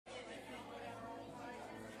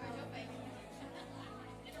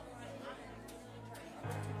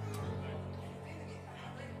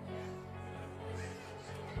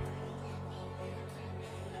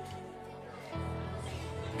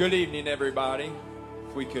Good evening, everybody.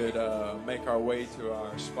 If we could make our way to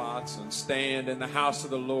our spots and stand in the house of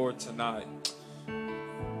the Lord tonight.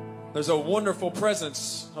 There's a wonderful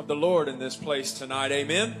presence of the Lord in this place tonight.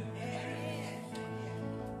 Amen.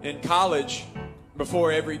 In college,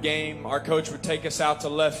 before every game, our coach would take us out to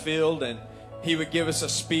left field and he would give us a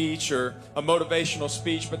speech or a motivational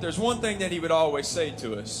speech. But there's one thing that he would always say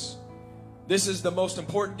to us. This is the most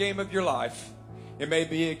important game of your life. It may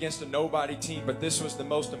be against a nobody team, but this was the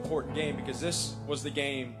most important game because this was the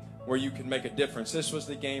game where you could make a difference. This was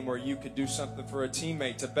the game where you could do something for a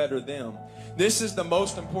teammate to better them. This is the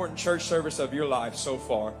most important church service of your life so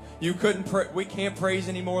far. We can't praise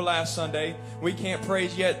anymore last Sunday. We can't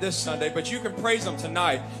praise yet this Sunday, but you can praise them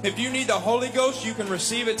tonight. If you need the Holy Ghost, you can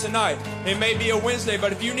receive it tonight. It may be a Wednesday,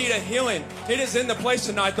 but if you need a healing, it is in the place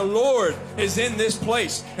tonight. The Lord is in this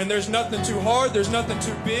place, and there's nothing too hard. There's nothing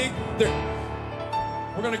too big.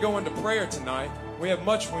 We're going to go into prayer tonight. We have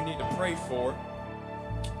much we need to pray for.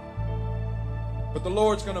 But the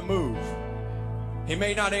Lord's going to move. He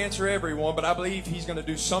may not answer everyone, but I believe He's going to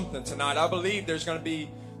do something tonight. I believe there's going to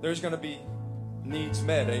be needs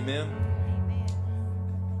met. Amen.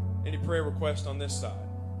 Any prayer requests on this side?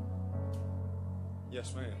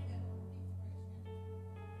 Yes, ma'am.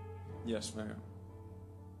 Yes, ma'am.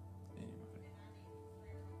 Anybody?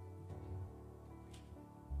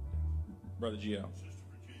 Brother Gio.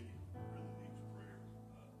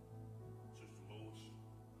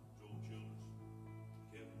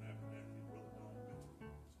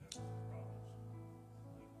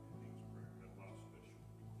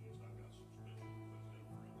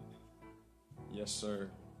 Yes, sir.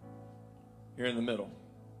 Here in the middle,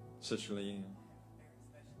 Sister Leanne.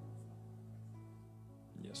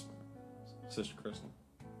 Yes, ma'am. Sister Crystal.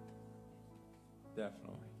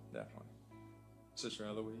 Definitely. Sister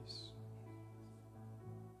Eloise.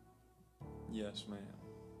 Yes, ma'am.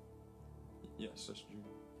 Yes, Sister Judy.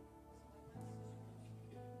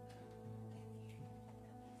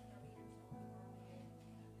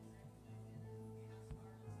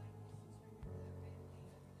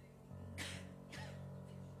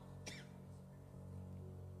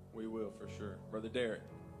 We will, for sure. Brother Derek.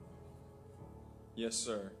 Yes,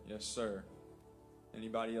 sir. Yes, sir.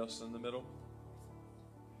 Anybody else in the middle?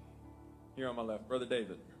 Here on my left. Brother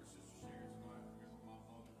David.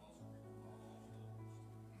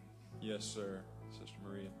 Yes, sir. Sister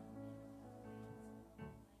Maria.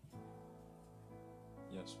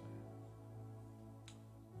 Yes, ma'am.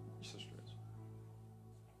 Your sister is.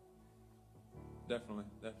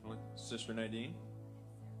 Definitely. Sister Nadine.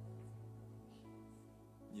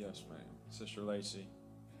 Yes, ma'am. Sister Lacey.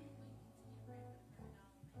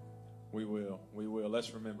 We will.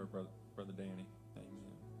 Let's remember Brother Danny.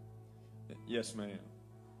 Amen. Yes, ma'am.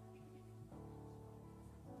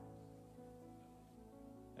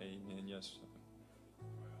 Amen. Yes.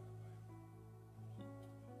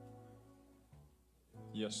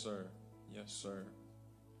 Yes, sir. Yes, sir.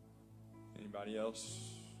 Anybody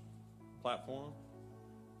else? Platform?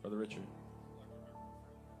 Brother Richard.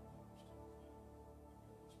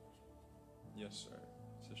 Yes, sir.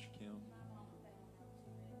 Sister Kim.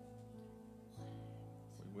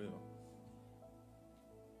 We will.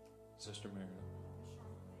 Sister Meredith.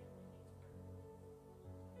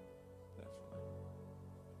 Definitely.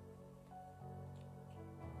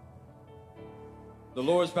 The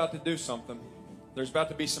Lord's about to do something. There's about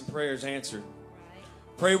to be some prayers answered.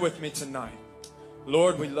 Pray with me tonight.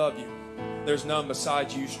 Lord, we love you. There's none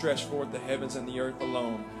beside you. Stretch forth the heavens and the earth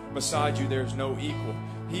alone. Beside you there's no equal.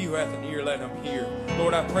 He who hath an ear, let him hear.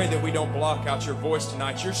 Lord, I pray that we don't block out your voice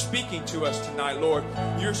tonight. You're speaking to us tonight, Lord.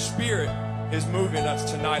 Your Spirit is moving us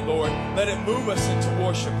tonight, Lord. Let it move us into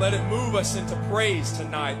worship. Let it move us into praise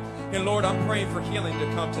tonight. And Lord, I'm praying for healing to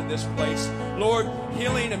come to this place. Lord,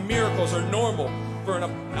 healing and miracles are normal for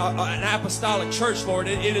an apostolic church, Lord.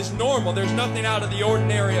 It is normal. There's nothing out of the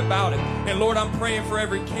ordinary about it. And Lord, I'm praying for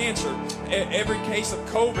every cancer, every case of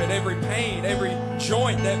COVID, every pain, every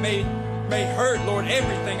joint that may hurt, Lord,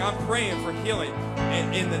 everything. I'm praying for healing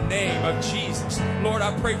in the name of Jesus. Lord,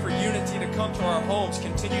 I pray for unity to come to our homes.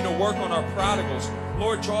 Continue to work on our prodigals.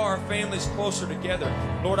 Lord, draw our families closer together.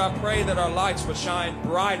 Lord, I pray that our lights will shine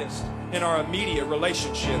brightest in our immediate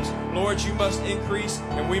relationships. Lord, you must increase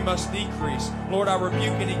and we must decrease. Lord, I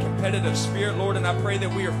rebuke any competitive spirit, Lord, and I pray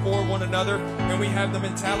that we are for one another and we have the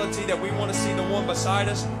mentality that we want to see the one beside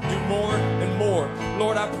us do more and more.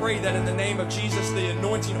 Lord, I pray that in the name of Jesus, the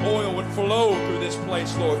anointing oil would flow through this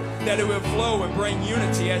place, Lord, that it would flow and bring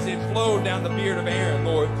unity as it flowed down the beard of Aaron,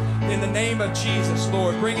 Lord. In the name of Jesus,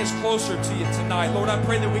 Lord, bring us closer to you tonight. Lord, I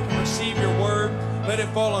pray that we can receive your word. Let it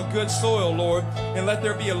fall on good soil, Lord, and let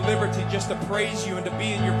there be a liberty just to praise you and to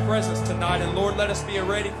be in your presence tonight. And Lord, let us be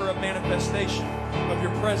ready for a manifestation of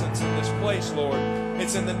your presence in this place, Lord.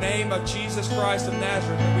 It's in the name of Jesus Christ of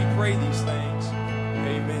Nazareth that we pray these things.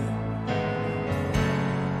 Amen.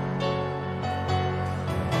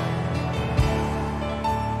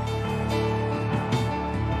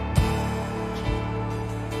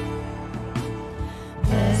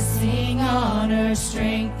 Blessing, honor,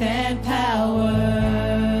 strength, and power,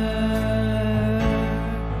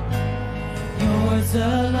 yours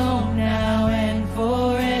alone now and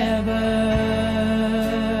forever.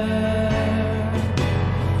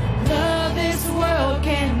 Love this world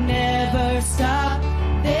can never stop.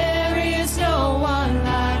 There is no one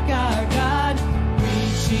like our God,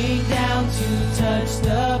 reaching down to touch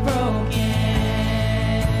the broken.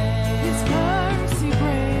 His mercy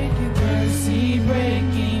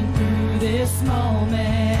breaking through this moment.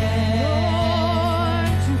 Lord,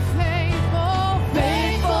 you're faithful.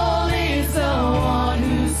 Faithful is the one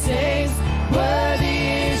who saves. Worthy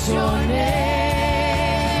is your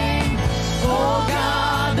name. Oh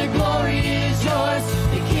God, the glory is yours.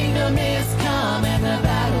 The kingdom is come and the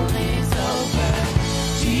battle is over.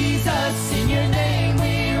 Jesus, in your name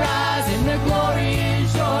we rise, and the glory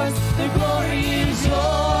is yours. The glory is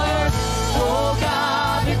yours. Oh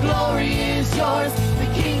God, the glory is yours. The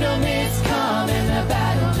kingdom is come and the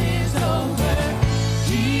battle is over.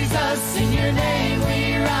 Jesus, in your name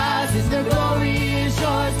we rise, and the glory is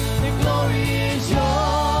yours. The glory is yours.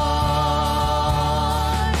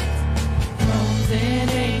 Thrones and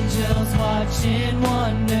angels watch in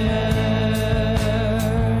wonder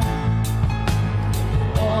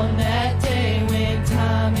on that day when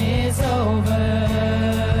time is over.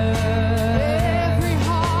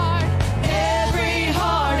 Every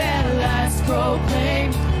heart at last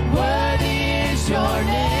proclaim, worthy is your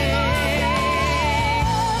name.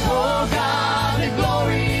 Oh God, the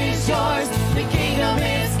glory is yours. The kingdom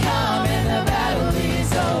is come and the battle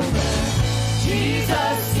is over.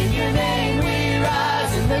 Jesus, in your name we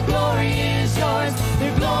rise, and the glory is yours.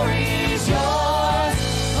 The glory is yours.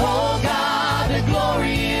 Oh God, the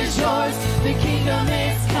glory is yours. The kingdom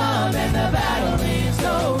is come and the battle is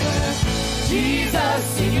over.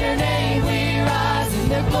 Jesus, in your name we rise, and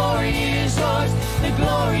the glory is yours. The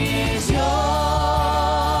glory is yours.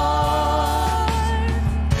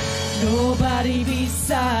 Nobody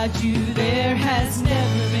beside you, there has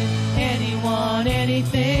never been anyone,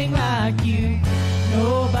 anything like you.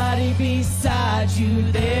 Nobody beside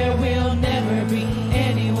you, there will never be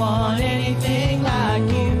anyone, anything like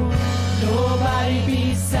you. Nobody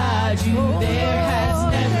beside you, there has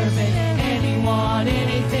never been anyone,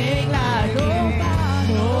 anything like you.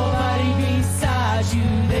 Nobody beside you,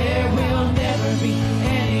 there will never be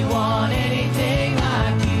anyone, anything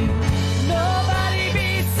like you. Nobody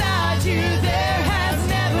beside you, there has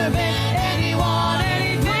never been anyone,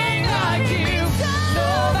 anything like you.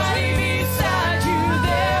 Nobody beside you,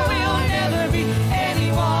 there will never be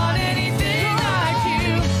anyone, anything like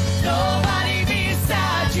you. Nobody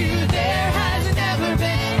beside you, there has never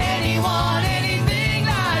been anyone, anything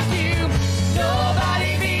like you.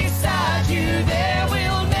 Nobody beside you, there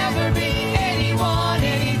will never be anyone,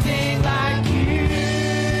 anything like you.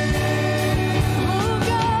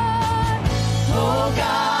 Oh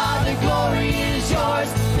God, the glory is yours.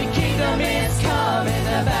 The kingdom is come and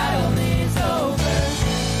the battle is over.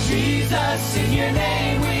 Jesus, in your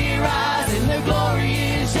name we rise, and the glory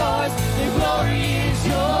is yours. The glory is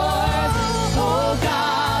yours. Oh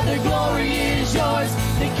God, the glory is yours.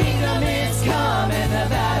 The kingdom is come and the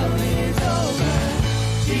battle is over.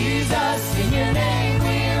 Jesus, in your name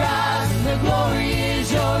we rise, and the glory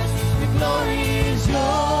is yours. The glory is yours.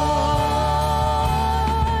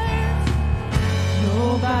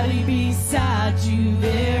 Nobody beside you,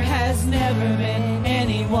 there has never been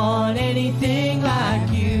anyone, anything like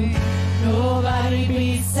you. Nobody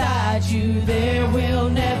beside you, there will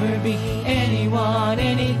never be anyone,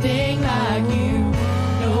 anything like you.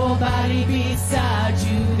 Nobody beside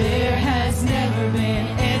you, there has never been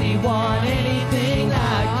anyone, anything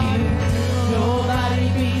like you. Nobody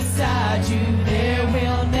beside you, there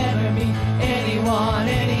will never be anyone,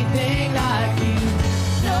 anything like you.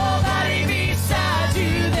 Nobody beside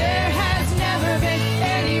you, there has never been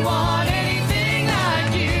anyone, anything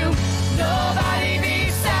like you. Nobody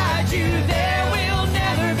beside you, there will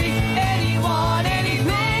never be anyone.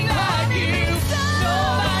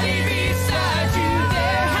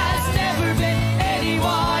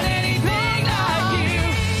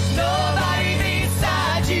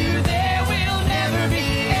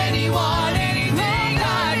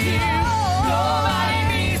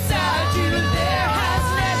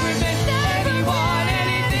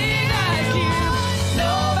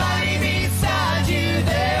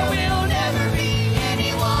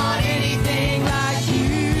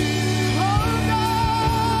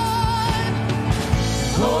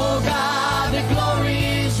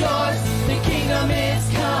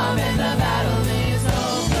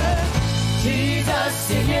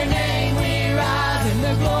 Jesus, in your name we rise, and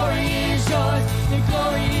the glory is yours, the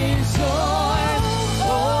glory is yours.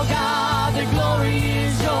 Oh God, the glory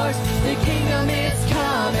is yours, the kingdom is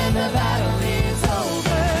come and the battle is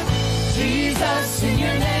over. Jesus, in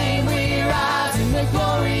your name we rise, and the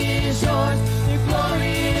glory is yours, the glory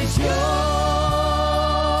is yours.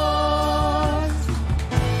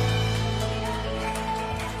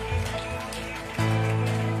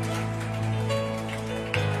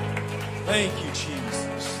 Thank you,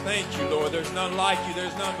 Jesus. Thank you, Lord. There's none like you.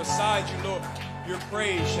 There's none beside you, Lord. Your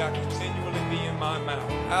praise shall continually be in my mouth.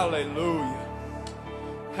 Hallelujah.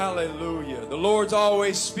 Hallelujah. The Lord's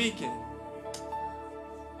always speaking.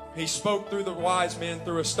 He spoke through the wise men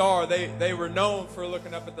through a star. They were known for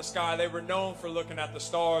looking up at the sky. They were known for looking at the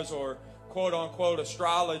stars, or quote-unquote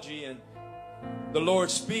astrology. And the Lord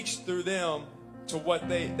speaks through them to what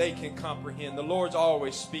they can comprehend. The Lord's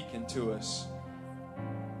always speaking to us.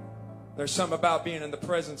 There's something about being in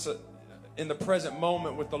the present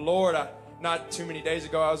moment with the Lord. Not too many days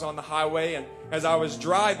ago, I was on the highway, and as I was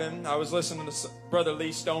driving, I was listening to Brother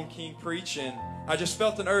Lee Stone Keene preach, and I just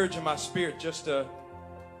felt an urge in my spirit just to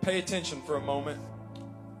pay attention for a moment.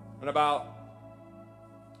 And about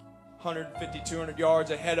 150, 200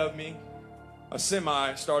 yards ahead of me, a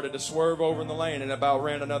semi started to swerve over in the lane and about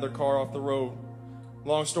ran another car off the road.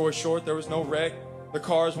 Long story short, there was no wreck. The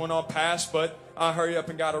cars went on past, but I hurried up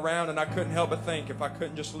and got around, and I couldn't help but think, if I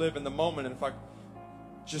couldn't just live in the moment, and if I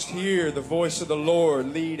just hear the voice of the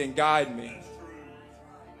Lord lead and guide me.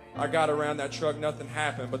 I got around that truck, nothing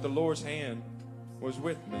happened, but the Lord's hand was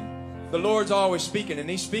with me. The Lord's always speaking, and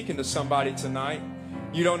He's speaking to somebody tonight.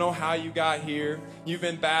 You don't know how you got here. You've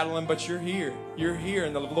been battling, but you're here. You're here,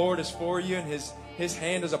 and the Lord is for you, and His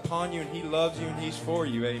hand is upon you, and He loves you, and He's for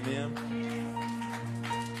you. Amen.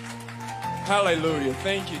 Hallelujah.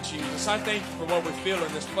 Thank you, Jesus. I thank you for what we feel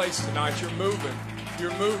in this place tonight. You're moving.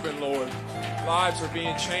 You're moving, Lord. Lives are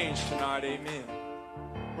being changed tonight. Amen.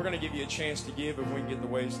 We're going to give you a chance to give if we can get the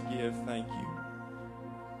ways to give. Thank you.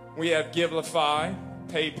 We have Givelify,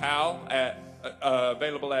 PayPal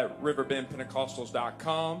available at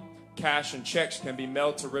riverbendpentecostals.com. Cash and checks can be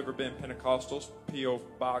mailed to Riverbend Pentecostals, P.O.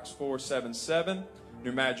 Box 477,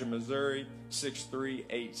 New Madrid, Missouri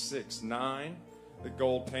 63869. The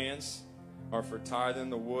gold pans are for tithing.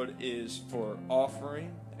 The wood is for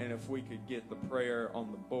offering. And if we could get the prayer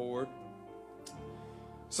on the board.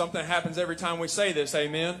 Something happens every time we say this.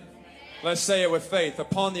 Amen. Let's say it with faith.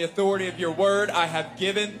 Upon the authority of your word I have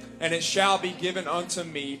given, and it shall be given unto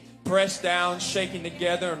me, pressed down, shaking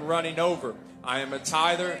together, and running over. I am a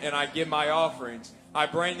tither, and I give my offerings. I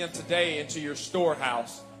bring them today into your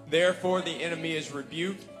storehouse. Therefore the enemy is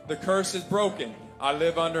rebuked. The curse is broken. I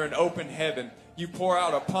live under an open heaven. You pour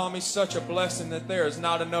out upon me such a blessing that there is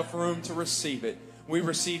not enough room to receive it. We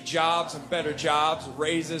receive jobs and better jobs,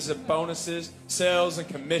 raises and bonuses, sales and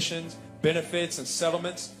commissions, benefits and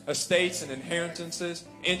settlements, estates and inheritances,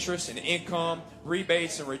 interest and income,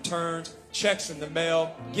 rebates and returns, checks in the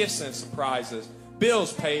mail, gifts and surprises,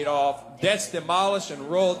 bills paid off, debts demolished, and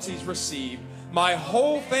royalties received. My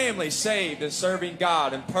whole family saved and serving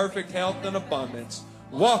God in perfect health and abundance,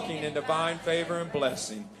 walking in divine favor and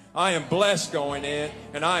blessing. I am blessed going in,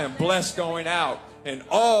 and I am blessed going out, and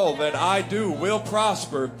all that I do will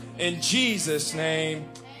prosper. In Jesus' name,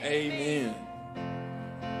 amen.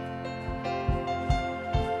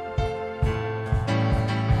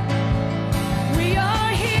 We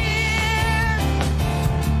are here.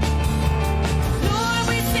 Lord,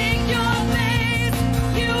 we seek your face.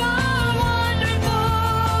 You are wonderful,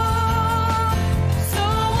 so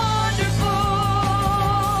wonderful.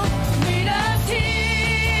 Meet us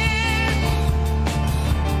here.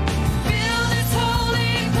 Fill this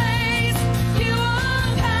holy place. You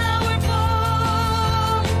are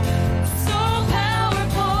powerful, so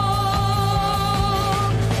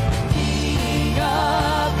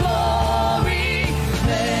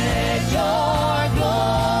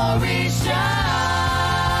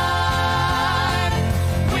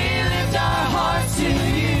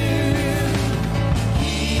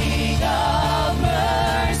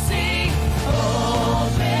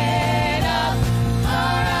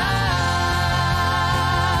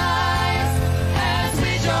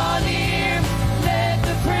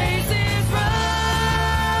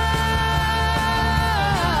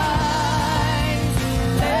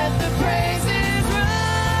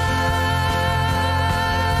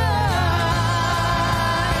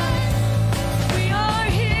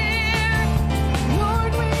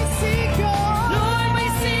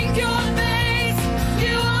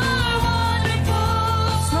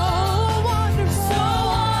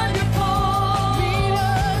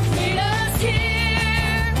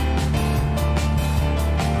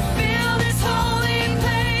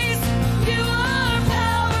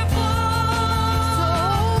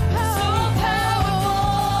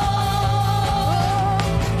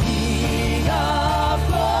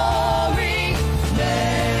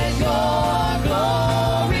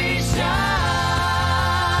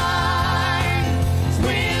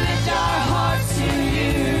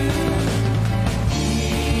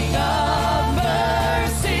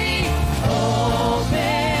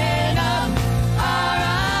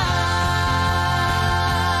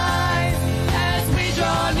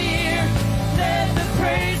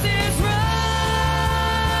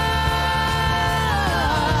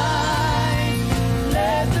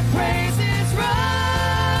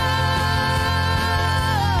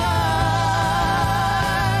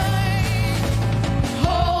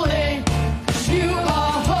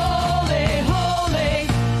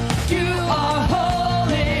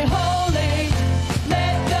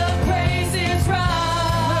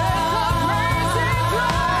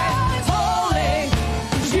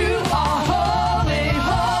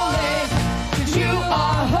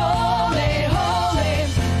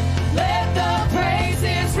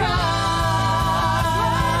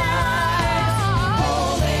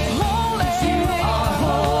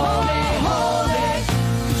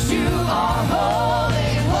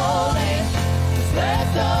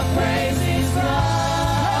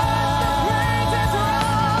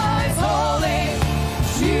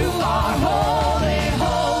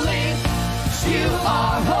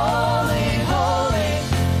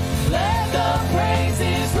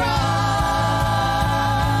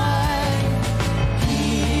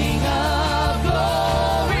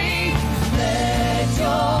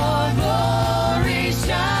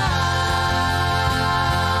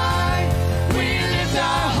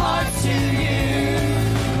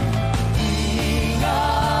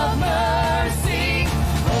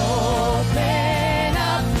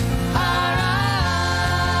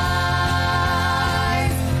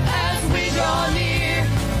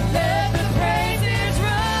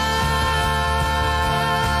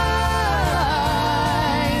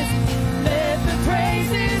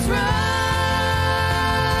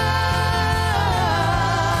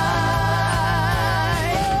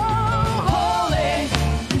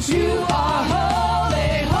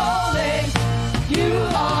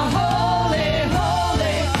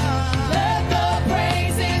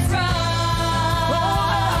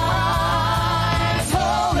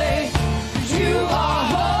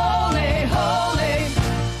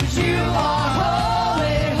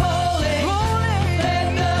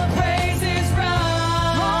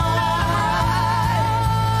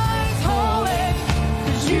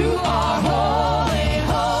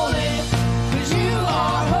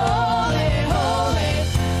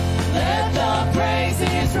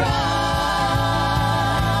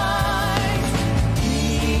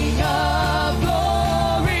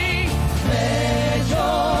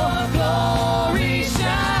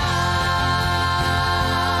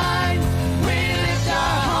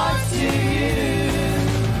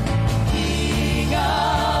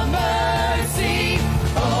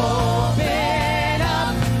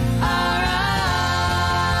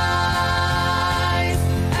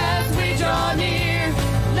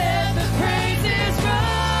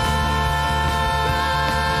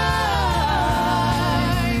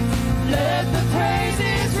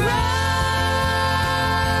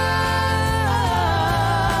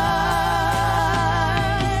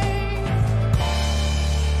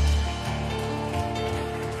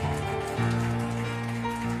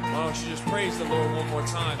don't you just praise the Lord one more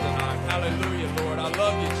time tonight? Hallelujah, Lord. I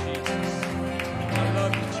love you, Jesus. I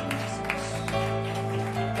love you, Jesus.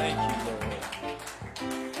 Thank you,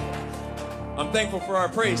 Lord. I'm thankful for our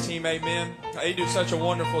praise team, amen. They do such a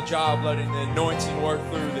wonderful job letting the anointing work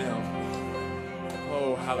through them.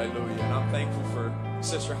 Oh, hallelujah. And I'm thankful for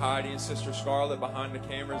Sister Heidi and Sister Scarlett behind the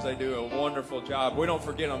cameras. They do a wonderful job. We don't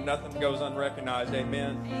forget them. Nothing goes unrecognized,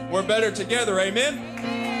 amen. We're better together,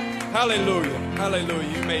 amen. Hallelujah.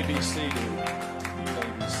 Hallelujah. You may be seated. You may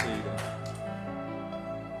be seated.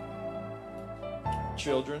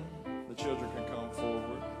 Children, the children can come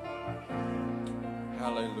forward.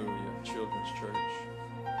 Hallelujah. Children's church.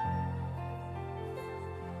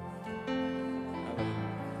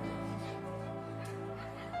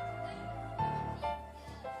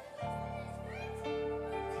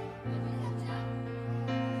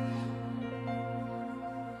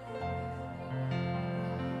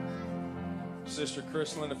 Sister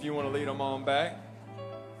Chrislyn, if you want to lead them on back.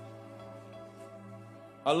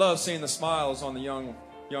 I love seeing the smiles on the young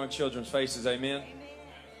children's faces. Amen.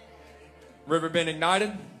 Riverbend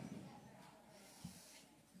Ignited.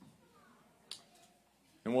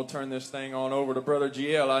 And we'll turn this thing on over to Brother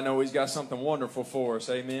GL. I know he's got something wonderful for us.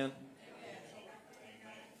 Amen.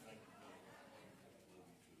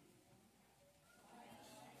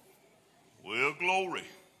 Well, glory.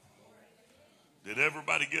 Did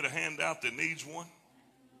everybody get a handout that needs one?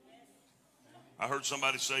 I heard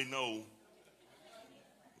somebody say no.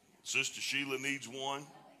 Sister Sheila needs one.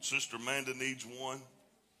 Sister Amanda needs one.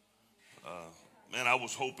 Man, I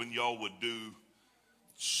was hoping y'all would do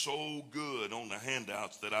so good on the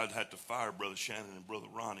handouts that I'd have to fire Brother Shannon and Brother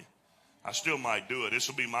Ronnie. I still might do it. This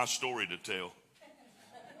will be my story to tell.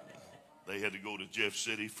 They had to go to Jeff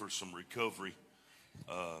City for some recovery.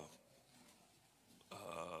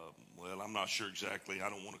 Well, I'm not sure exactly. I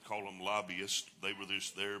don't want to call them lobbyists. They were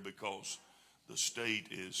just there because the state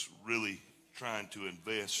is really trying to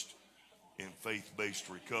invest in faith-based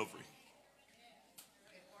recovery.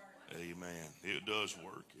 Amen. It does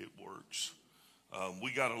work. It works.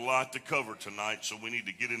 We got a lot to cover tonight, so we need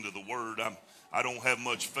to get into the Word. I don't have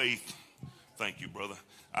much faith. Thank you, brother.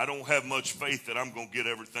 I don't have much faith that I'm going to get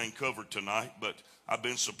everything covered tonight, but I've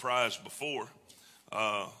been surprised before.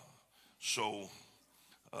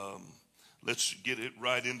 Let's get it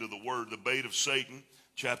right into the Word. The Bait of Satan,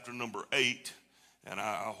 chapter number 8. And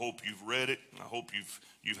I hope you've read it. I hope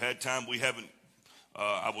you've had time. We haven't.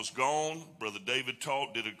 I was gone. Brother David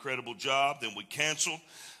taught, did an incredible job. Then we canceled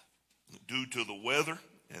due to the weather.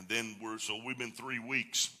 And then we've been 3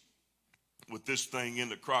 weeks with this thing in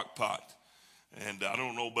the crock pot. And I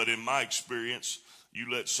don't know, but in my experience,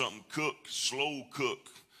 you let something cook, slow cook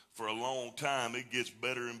for a long time, it gets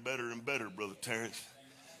better and better and better, Brother Terrence.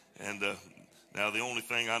 And now the only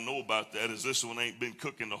thing I know about that is this one ain't been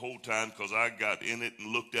cooking the whole time because I got in it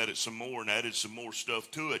and looked at it some more and added some more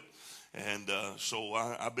stuff to it. And so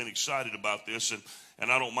I've been excited about this.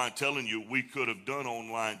 And I don't mind telling you, we could have done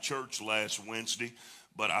online church last Wednesday,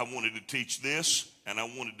 but I wanted to teach this, and I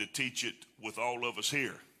wanted to teach it with all of us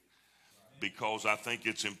here because I think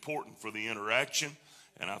it's important for the interaction,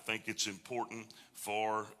 and I think it's important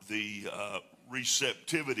for the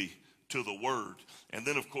receptivity to the Word. And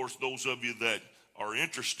then, of course, those of you that are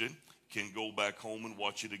interested can go back home and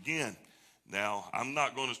watch it again. Now, I'm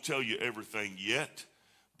not going to tell you everything yet,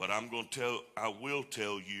 but I will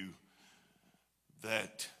tell you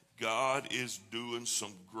that God is doing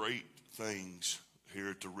some great things here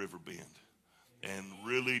at the Riverbend and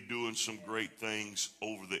really doing some great things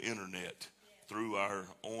over the internet through our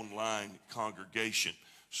online congregation.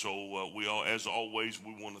 So we all, as always,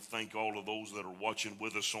 we want to thank all of those that are watching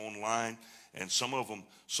with us online, and some of them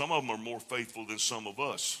are more faithful than some of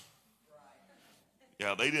us.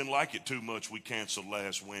 Yeah, they didn't like it too much. We canceled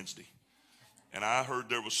last Wednesday, and I heard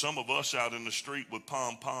there was some of us out in the street with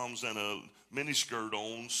pom-poms and a miniskirt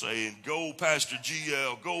on saying, "Go Pastor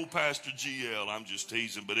GL, go Pastor GL." I'm just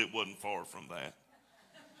teasing, but it wasn't far from that.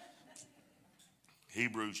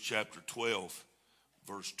 Hebrews chapter 12,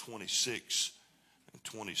 verse 26 and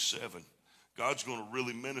 27. God's going to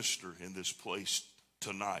really minister in this place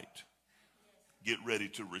tonight. Get ready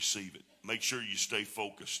to receive it. Make sure you stay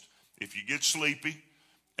focused. If you get sleepy,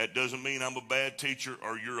 that doesn't mean I'm a bad teacher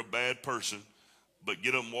or you're a bad person, but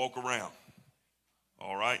get up and walk around.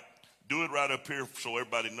 All right? Do it right up here so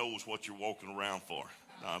everybody knows what you're walking around for.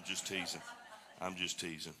 No, I'm just teasing. I'm just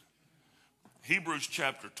teasing. Hebrews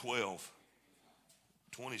chapter 12,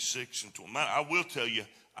 26 and 20. I will tell you,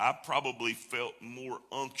 I probably felt more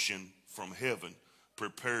unction from heaven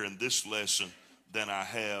preparing this lesson than I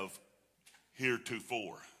have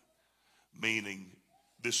heretofore. Meaning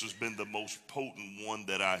this has been the most potent one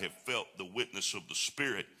that I have felt, the witness of the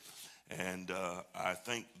Spirit. And I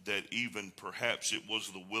think that even perhaps it was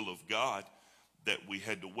the will of God that we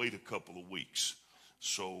had to wait a couple of weeks.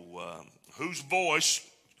 So whose voice,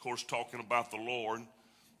 of course talking about the Lord,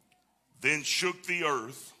 then shook the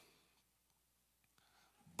earth,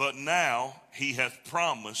 but now he hath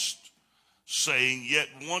promised, saying, yet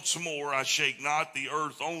once more I shake not the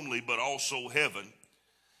earth only, but also heaven.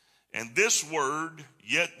 And this word,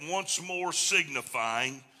 yet once more,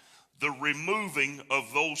 signifying the removing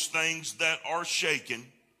of those things that are shaken,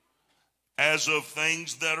 as of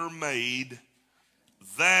things that are made,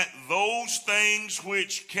 that those things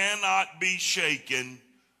which cannot be shaken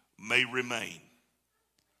may remain.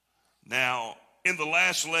 Now, in the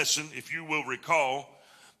last lesson, if you will recall,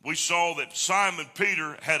 we saw that Simon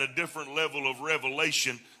Peter had a different level of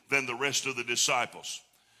revelation than the rest of the disciples.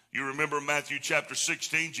 You remember Matthew chapter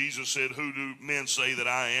 16, Jesus said, who do men say that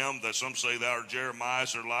I am? That some say thou art Jeremiah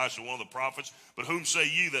or Elisha, one of the prophets. But whom say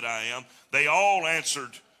ye that I am? They all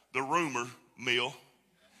answered the rumor mill.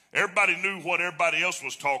 Everybody knew what everybody else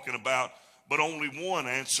was talking about, but only one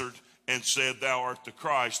answered and said, thou art the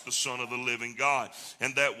Christ, the Son of the living God.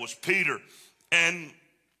 And that was Peter. And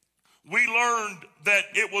we learned that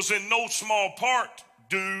it was in no small part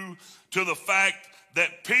due to the fact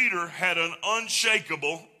that Peter had an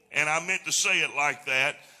unshakable, and I meant to say it like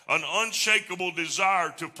that, an unshakable desire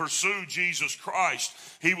to pursue Jesus Christ.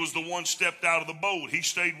 He was the one stepped out of the boat. He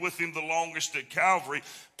stayed with him the longest at Calvary.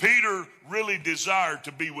 Peter really desired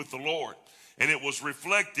to be with the Lord, and it was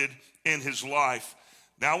reflected in his life.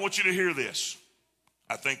 Now I want you to hear this.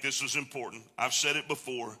 I think this is important. I've said it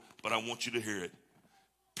before, but I want you to hear it.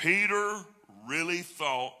 Peter really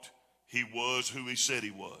thought he was who he said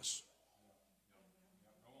he was.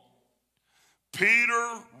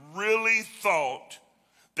 Peter really thought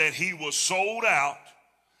that he was sold out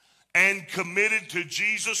and committed to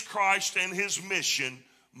Jesus Christ and his mission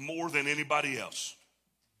more than anybody else.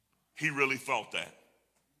 He really thought that.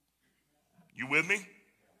 You with me?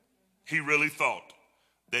 He really thought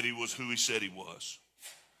that he was who he said he was.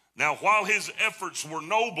 Now, while his efforts were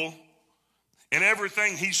noble and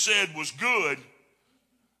everything he said was good,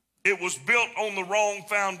 it was built on the wrong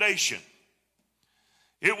foundation.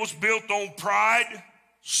 It was built on pride,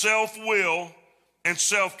 self-will, and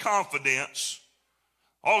self-confidence.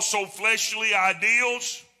 Also fleshly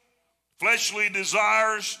ideals, fleshly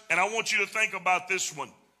desires, and I want you to think about this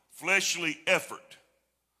one, fleshly effort.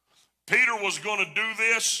 Peter was going to do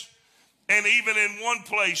this, and even in one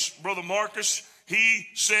place, Brother Marcus, he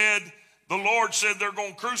said, the Lord said they're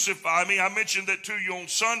going to crucify me. I mentioned that to you on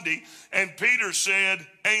Sunday, and Peter said,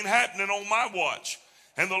 ain't happening on my watch.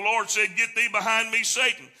 And the Lord said, get thee behind me,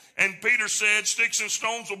 Satan. And Peter said, sticks and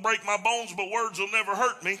stones will break my bones, but words will never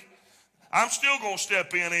hurt me. I'm still going to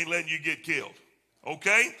step in, ain't letting you get killed.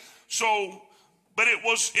 Okay? So, but it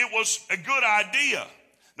was a good idea.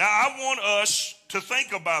 Now, I want us to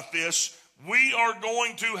think about this. We are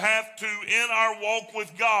going to have to, in our walk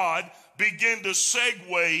with God, begin to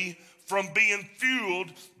segue from being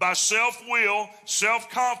fueled by self-will,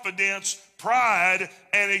 self-confidence, pride,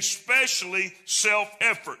 and especially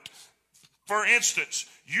self-effort. For instance,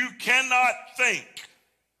 you cannot think,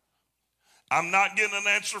 I'm not getting an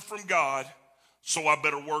answer from God, so I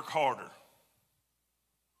better work harder.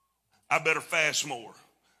 I better fast more.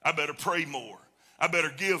 I better pray more. I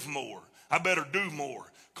better give more. I better do more.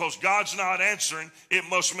 Because God's not answering, it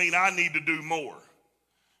must mean I need to do more.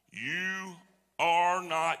 You are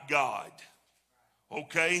not God.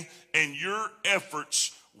 Okay? And your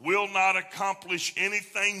efforts will not accomplish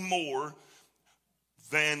anything more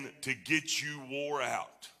than to get you wore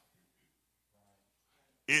out.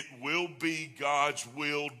 It will be God's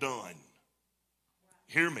will done.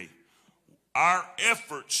 Hear me. Our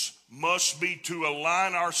efforts must be to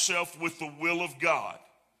align ourselves with the will of God.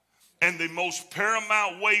 And the most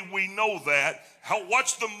paramount way we know that,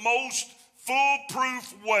 what's the most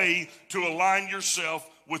foolproof way to align yourself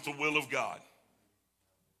with the will of God?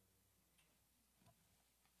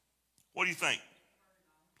 What do you think?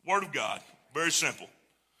 Word of God. Very simple.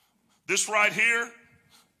 This right here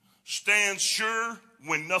stands sure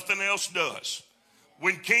when nothing else does.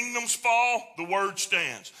 When kingdoms fall, the word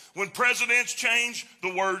stands. When presidents change,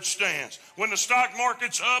 the word stands. When the stock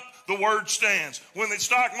market's up, the word stands. When the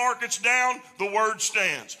stock market's down, the word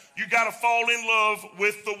stands. You got to fall in love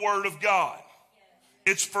with the word of God.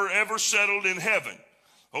 It's forever settled in heaven.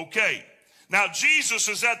 Okay. Now, Jesus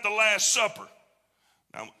is at the Last Supper.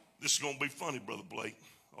 Now, this is going to be funny, Brother Blake.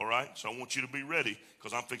 All right? So I want you to be ready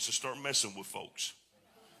because I'm fixing to start messing with folks.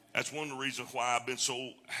 That's one of the reasons why I've been so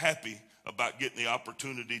happy about getting the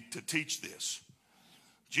opportunity to teach this.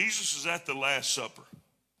 Jesus is at the Last Supper.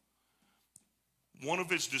 One of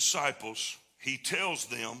his disciples, he tells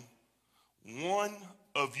them, one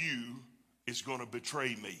of you is going to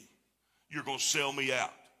betray me. You're going to sell me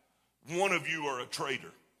out. One of you are a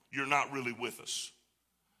traitor. You're not really with us.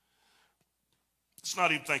 Let's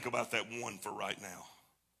not even think about that one for right now.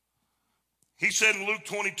 He said in Luke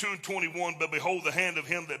 22 and 21, but behold, the hand of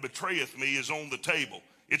him that betrayeth me is on the table.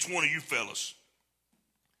 It's one of you fellas.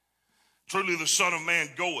 Truly the Son of Man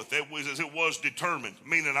goeth, as it was determined,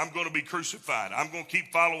 meaning I'm going to be crucified. I'm going to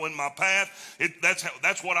keep following my path.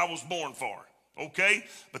 That's what I was born for, okay?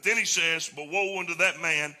 But then he says, but woe unto that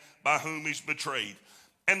man by whom he's betrayed.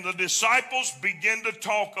 And the disciples begin to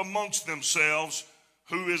talk amongst themselves,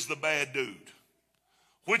 who is the bad dude?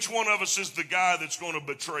 Which one of us is the guy that's going to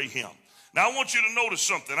betray him? Now, I want you to notice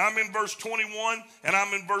something. I'm in verse 21 and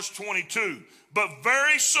I'm in verse 22. But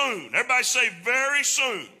very soon, everybody say very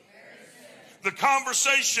soon. The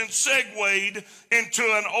conversation segued into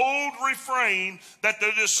an old refrain that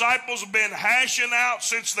the disciples have been hashing out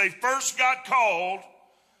since they first got called.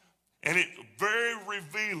 And it's very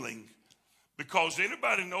revealing, because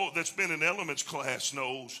anybody that's been in elements class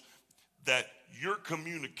knows that your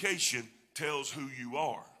communication tells who you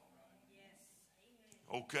are.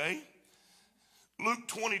 Okay? Luke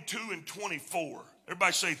 22 and 24.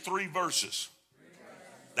 Everybody say 3 verses.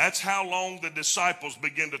 That's how long the disciples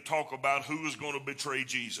begin to talk about who is going to betray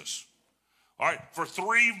Jesus. All right, for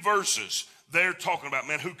 3 verses, they're talking about,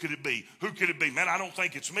 man, who could it be? Who could it be? Man, I don't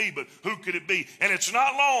think it's me, but who could it be? And it's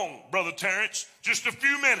not long, Brother Terrence, just a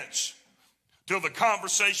few minutes till the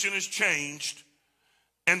conversation is changed.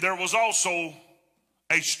 And there was also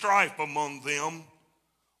a strife among them,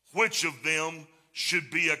 which of them should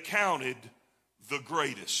be accounted the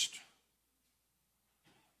greatest.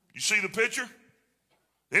 You see the picture?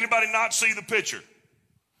 Anybody not see the picture?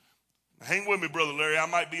 Hang with me, Brother Larry. I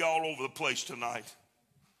might be all over the place tonight.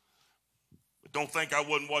 But don't think I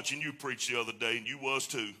wasn't watching you preach the other day, and you was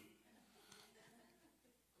too.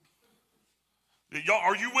 Y'all,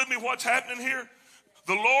 are you with me? What's happening here?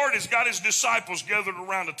 The Lord has got his disciples gathered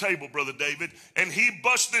around the table, Brother David, and he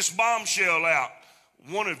busts this bombshell out.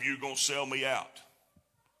 One of you going to sell me out.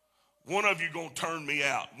 One of you going to turn me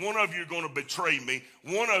out. One of you going to betray me.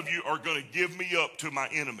 One of you are going to give me up to my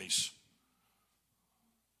enemies.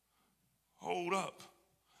 Hold up.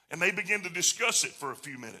 And they begin to discuss it for a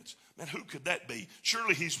few minutes. Man, who could that be?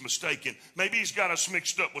 Surely he's mistaken. Maybe he's got us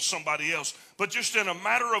mixed up with somebody else. But just in a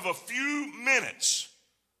matter of a few minutes,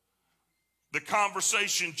 the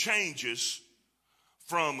conversation changes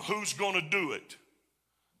from who's going to do it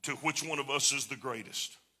to which one of us is the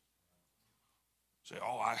greatest. Say,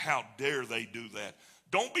 oh, how dare they do that?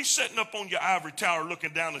 Don't be sitting up on your ivory tower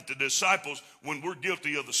looking down at the disciples when we're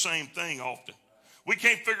guilty of the same thing often. We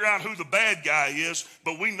can't figure out who the bad guy is,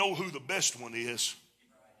 but we know who the best one is.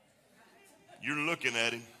 You're looking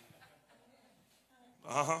at him.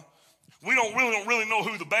 We don't really know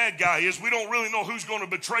who the bad guy is. We don't really know who's going to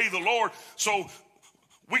betray the Lord. So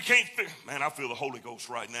we can't figure. Man, I feel the Holy Ghost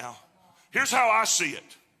right now. Here's how I see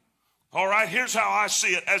it. All right, here's how I see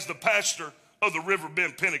it as the pastor of the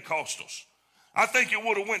Riverbend Pentecostals. I think it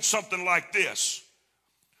would have went something like this.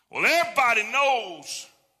 Well, everybody knows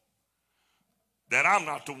that I'm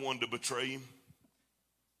not the one to betray him,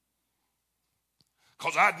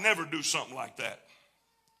 because I'd never do something like that.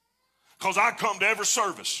 Because I come to every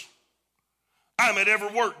service. I'm at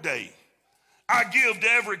every work day. I give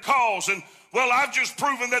to every cause. And, well, I've just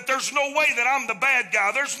proven that there's no way that I'm the bad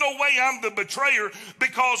guy. There's no way I'm the betrayer,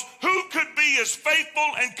 because who could be as faithful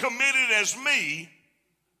and committed as me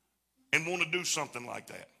and want to do something like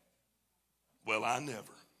that? Well, I never.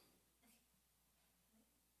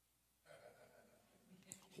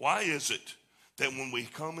 Why is it that when we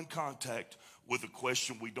come in contact with a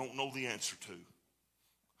question we don't know the answer to,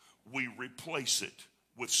 we replace it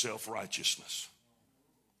with self-righteousness?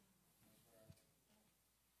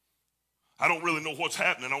 I don't really know what's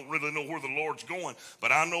happening. I don't really know where the Lord's going.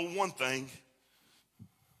 But I know one thing.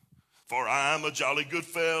 For I am a jolly good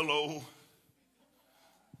fellow.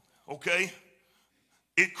 Okay?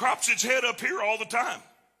 It crops its head up here all the time.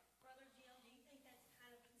 Brother Jim, do you think that's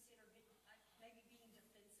kind of considered maybe being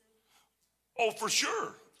defensive? Oh, for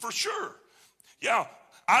sure. For sure. Yeah.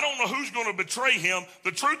 I don't know who's going to betray him.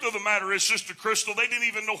 The truth of the matter is, Sister Crystal, they didn't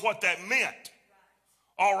even know what that meant.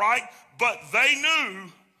 All right? But they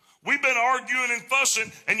knew. We've been arguing and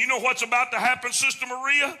fussing, and you know what's about to happen, Sister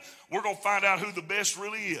Maria? We're going to find out who the best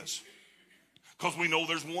really is, because we know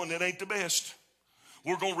there's one that ain't the best.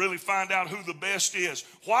 We're going to really find out who the best is.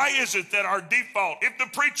 Why is it that our default, if the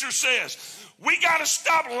preacher says, we got to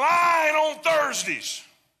stop lying on Thursdays,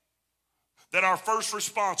 that our first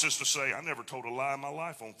response is to say, I never told a lie in my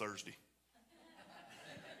life on Thursday.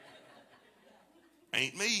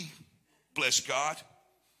 Ain't me, bless God.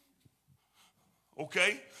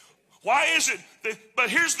 Okay? Why is it that, but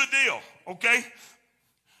here's the deal, okay?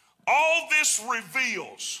 All this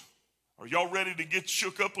reveals, are y'all ready to get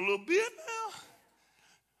shook up a little bit now?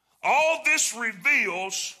 All this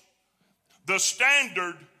reveals the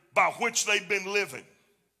standard by which they've been living.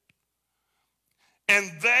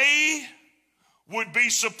 And they would be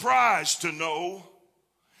surprised to know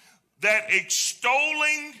that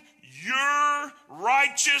extolling your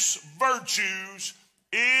righteous virtues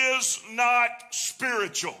is not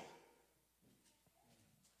spiritual.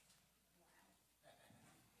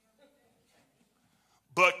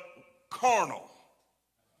 But carnal.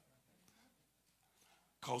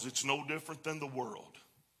 Because it's no different than the world.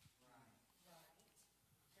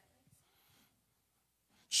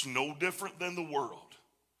 It's no different than the world.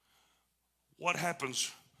 What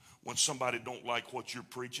happens when somebody don't like what you're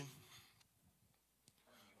preaching,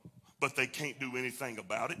 but they can't do anything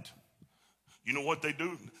about it? You know what they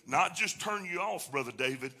do? Not just turn you off, Brother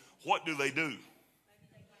David. What do?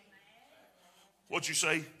 What you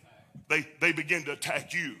say? They begin to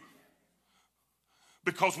attack you.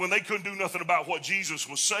 Because when they couldn't do nothing about what Jesus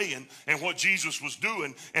was saying and what Jesus was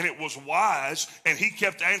doing, and it was wise, and he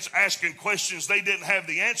kept asking questions they didn't have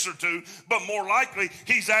the answer to, but more likely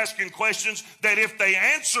he's asking questions that if they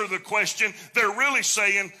answer the question, they're really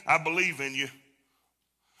saying, I believe in you.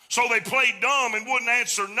 So they played dumb and wouldn't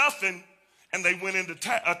answer nothing, and they went into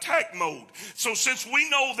attack mode. So since we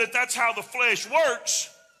know that that's how the flesh works,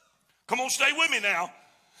 come on, stay with me now.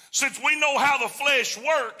 Since we know how the flesh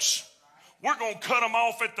works, we're going to cut them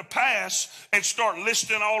off at the pass and start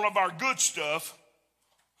listing all of our good stuff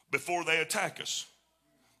before they attack us.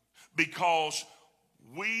 Because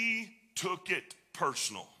we took it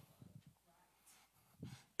personal.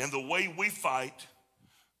 And the way we fight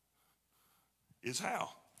is how?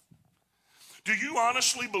 Do you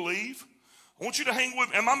honestly believe? I want you to hang with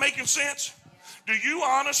me. Am I making sense? Do you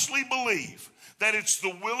honestly believe that it's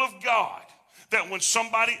the will of God that when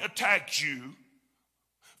somebody attacks you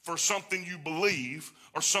for something you believe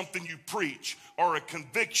or something you preach or a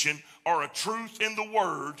conviction or a truth in the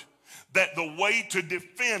word, that the way to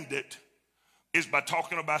defend it is by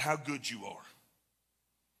talking about how good you are?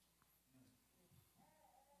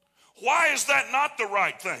 Why is that not the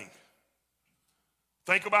right thing?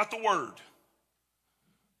 Think about the word.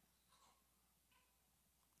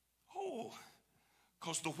 Oh,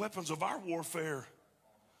 because the weapons of our warfare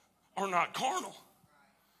are not carnal,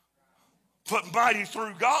 but mighty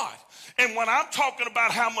through God. And when I'm talking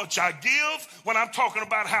about how much I give, when I'm talking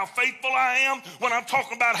about how faithful I am, when I'm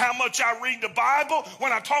talking about how much I read the Bible,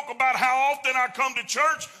 when I talk about how often I come to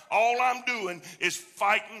church, all I'm doing is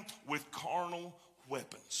fighting with carnal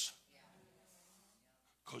weapons.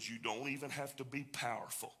 Because you don't even have to be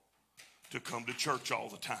powerful to come to church all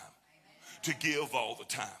the time, to give all the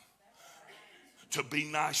time, to be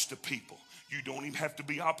nice to people. You don't even have to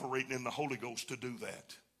be operating in the Holy Ghost to do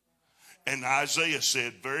that. And Isaiah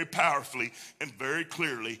said very powerfully and very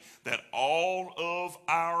clearly that all of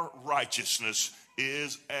our righteousness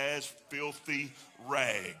is as filthy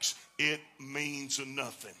rags. It means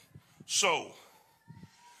nothing. So,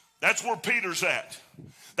 that's where Peter's at.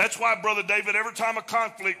 That's why, Brother David, every time a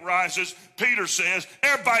conflict rises, Peter says,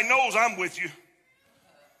 everybody knows I'm with you.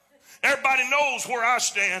 Everybody knows where I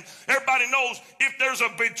stand. Everybody knows if there's a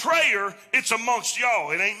betrayer, it's amongst y'all.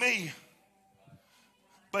 It ain't me.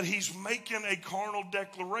 But he's making a carnal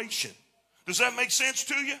declaration. Does that make sense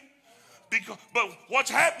to you? But what's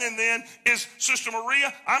happening then is, Sister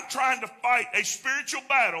Maria, I'm trying to fight a spiritual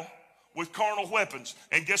battle with carnal weapons.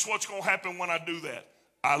 And guess what's going to happen when I do that?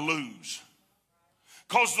 I lose.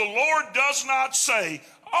 Because the Lord does not say,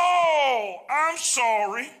 oh, I'm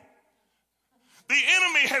sorry. The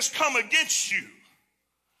enemy has come against you.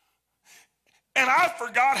 And I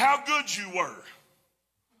forgot how good you were.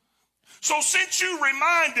 So since you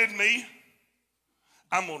reminded me,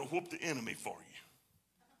 I'm going to whoop the enemy for you.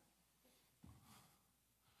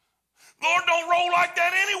 Lord, don't roll like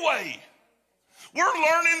that anyway. We're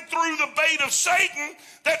learning through the bait of Satan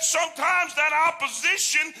that sometimes that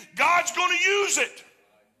opposition, God's going to use it.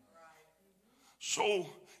 So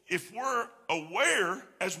if we're aware,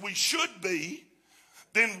 as we should be,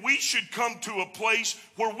 then we should come to a place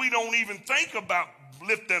where we don't even think about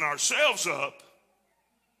lifting ourselves up.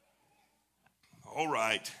 All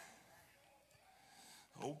right.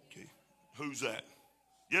 Okay. Who's that?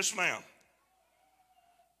 Yes, ma'am.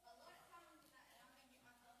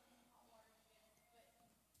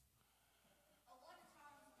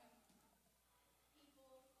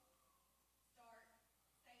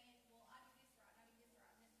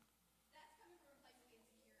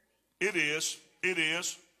 It is. It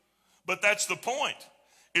is. But that's the point,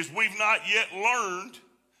 is we've not yet learned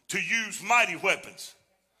to use mighty weapons.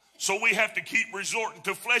 So we have to keep resorting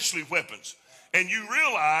to fleshly weapons. And you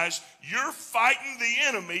realize you're fighting the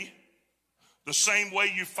enemy the same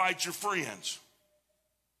way you fight your friends.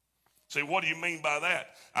 Say, what do you mean by that?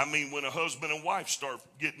 I mean, when a husband and wife start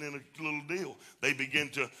getting in a little deal, they begin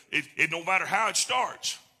to, it no matter how it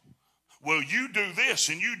starts. Well, you do this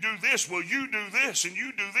and you do this. Well, you do this and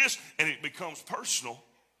you do this. And it becomes personal.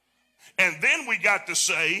 And then we got to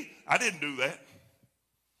say, I didn't do that.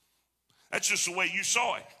 That's just the way you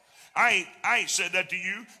saw it. I ain't said that to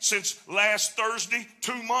you since last Thursday,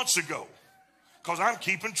 2 months ago. Because I'm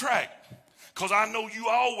keeping track. Because I know you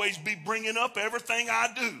always be bringing up everything I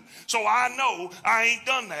do. So I know I ain't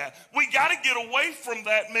done that. We got to get away from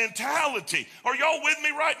that mentality. Are y'all with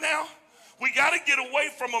me right now? We got to get away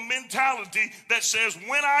from a mentality that says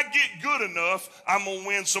when I get good enough, I'm going to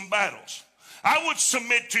win some battles. I would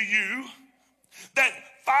submit to you that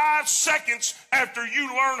 5 seconds after you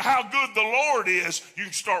learn how good the Lord is, you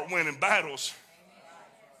can start winning battles.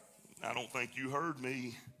 I don't think you heard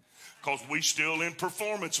me, because we still in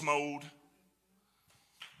performance mode.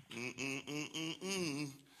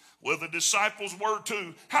 Well, the disciples were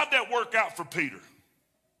too. How'd that work out for Peter?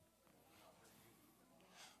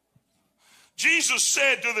 Jesus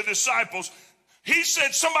said to the disciples, he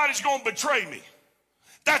said, somebody's going to betray me.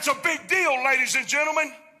 That's a big deal, ladies and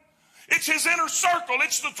gentlemen. It's his inner circle.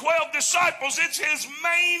 It's the 12 disciples. It's his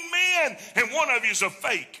main men. And one of you is a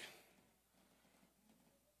fake.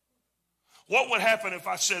 What would happen if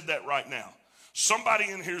I said that right now?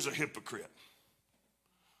 Somebody in here is a hypocrite.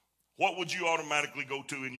 What would you automatically go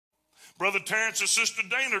to? Brother Terrence and Sister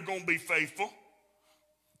Dana are going to be faithful.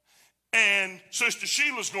 And Sister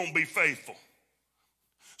Sheila's going to be faithful.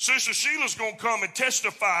 Sister Sheila's going to come and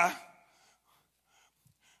testify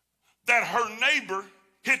that her neighbor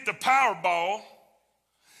hit the Powerball,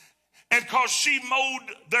 and because she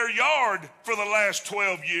mowed their yard for the last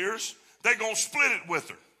 12 years, they're going to split it with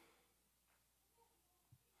her.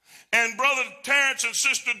 And Brother Terrence and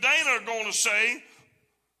Sister Dana are going to say,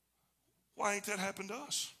 why ain't that happened to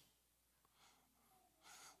us?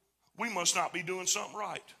 We must not be doing something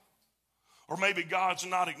right. Or maybe God's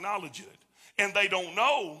not acknowledging it. And they don't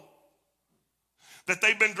know that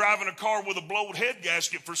they've been driving a car with a blowed head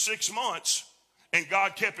gasket for 6 months, and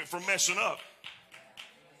God kept it from messing up.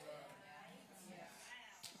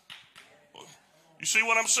 You see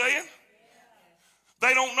what I'm saying?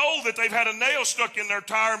 They don't know that they've had a nail stuck in their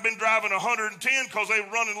tire and been driving 110 because they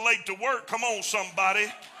were running late to work. Come on, somebody.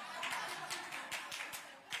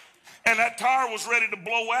 And that tire was ready to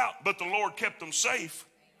blow out, but the Lord kept them safe.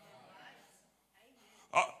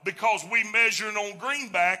 Because we measuring on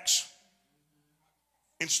greenbacks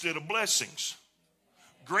instead of blessings.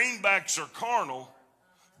 Greenbacks are carnal.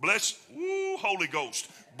 Holy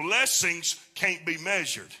Ghost. Blessings can't be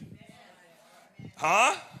measured.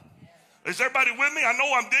 Huh? Is everybody with me? I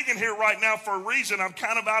know I'm digging here right now for a reason. I'm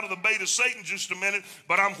kind of out of the bait of Satan just a minute,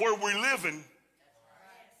 but I'm where we're living.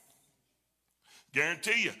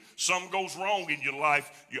 Guarantee you, something goes wrong in your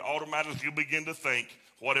life, you automatically begin to think,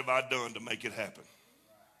 what have I done to make it happen?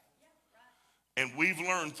 And we've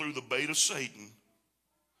learned through the bait of Satan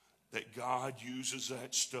that God uses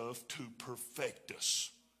that stuff to perfect us.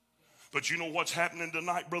 But you know what's happening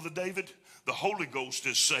tonight, Brother David? The Holy Ghost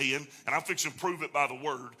is saying, and I'm fixing to prove it by the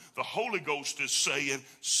word, the Holy Ghost is saying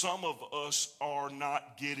some of us are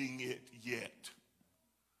not getting it yet.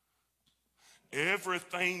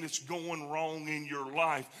 Everything that's going wrong in your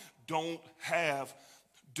life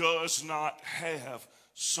does not have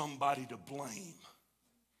somebody to blame.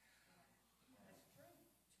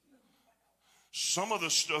 Some of the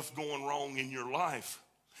stuff going wrong in your life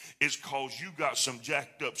is because you got some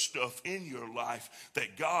jacked up stuff in your life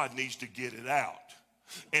that God needs to get it out.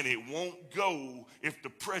 And it won't go if the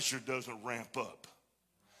pressure doesn't ramp up.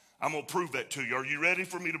 I'm going to prove that to you. Are you ready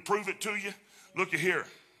for me to prove it to you? Look at here.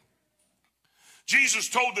 Jesus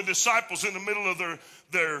told the disciples in the middle of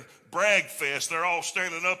their brag fest, they're all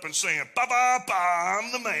standing up and saying, "Ba ba ba,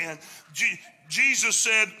 I'm the man." Jesus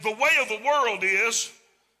said, the way of the world is,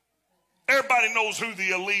 everybody knows who the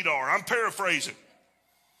elite are. I'm paraphrasing.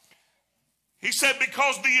 He said,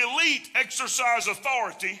 because the elite exercise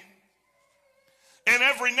authority, and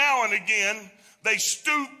every now and again, they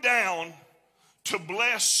stoop down to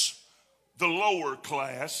bless the lower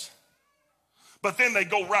class, but then they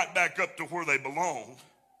go right back up to where they belong.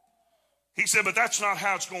 He said, but that's not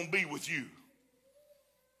how it's going to be with you.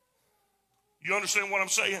 You understand what I'm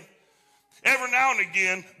saying? Every now and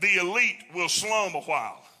again, the elite will slum a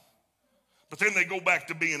while, but then they go back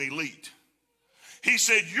to being elite. He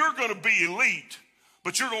said, you're going to be elite,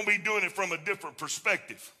 but you're going to be doing it from a different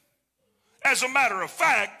perspective. As a matter of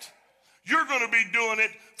fact, you're going to be doing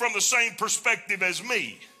it from the same perspective as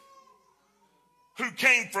me, who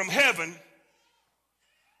came from heaven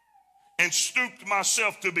and stooped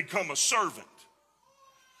myself to become a servant.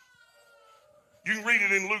 You can read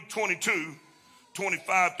it in Luke 22,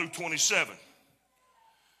 25 through 27.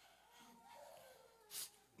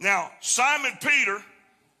 Now, Simon Peter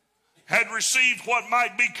had received what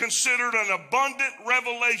might be considered an abundant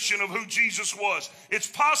revelation of who Jesus was. It's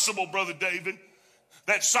possible, Brother David,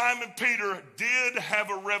 that Simon Peter did have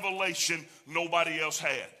a revelation nobody else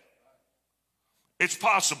had. It's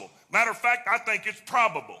possible. Matter of fact, I think it's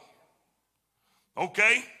probable.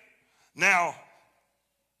 Okay? Now,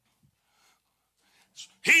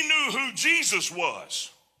 he knew who Jesus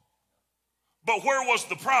was, but where was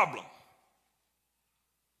the problem?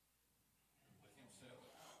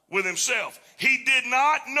 With himself. He did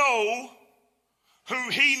not know who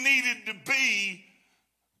he needed to be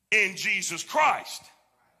in Jesus Christ.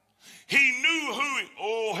 He knew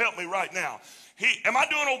oh, help me right now. Am I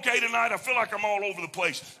doing okay tonight? I feel like I'm all over the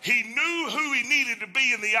place. He knew who he needed to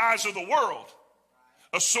be in the eyes of the world.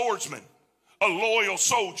 A swordsman, a loyal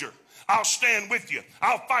soldier. I'll stand with you.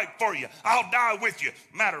 I'll fight for you. I'll die with you.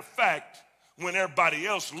 Matter of fact, when everybody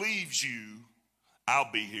else leaves you,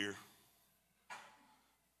 I'll be here.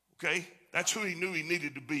 Okay? That's who he knew he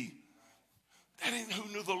needed to be. That ain't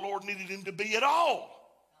who knew the Lord needed him to be at all.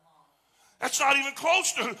 That's not even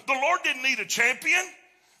close to who. The Lord didn't need a champion.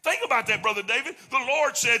 Think about that, Brother David. The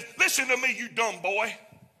Lord said, listen to me, you dumb boy.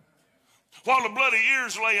 While the bloody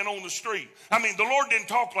ear's laying on the street. I mean, the Lord didn't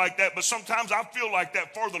talk like that, but sometimes I feel like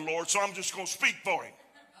that for the Lord, so I'm just going to speak for him.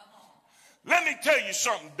 Let me tell you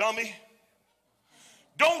something, dummy.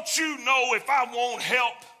 Don't you know if I want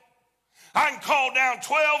help, I can call down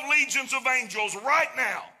 12 legions of angels right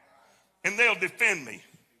now, and they'll defend me.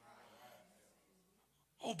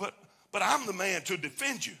 Oh, but I'm the man to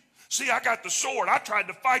defend you. See, I got the sword. I tried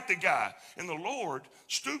to fight the guy. And the Lord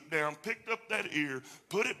stooped down, picked up that ear,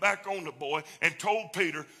 put it back on the boy, and told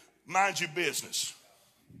Peter, mind your business.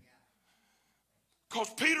 Because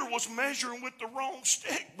Peter was measuring with the wrong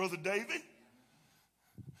stick, Brother David.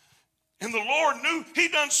 And the Lord knew, he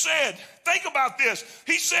done said, think about this.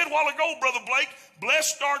 He said a while ago, Brother Blake,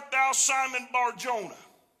 blessed art thou, Simon Bar-Jonah.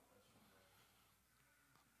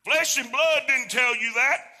 Flesh and blood didn't tell you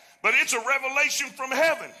that, but it's a revelation from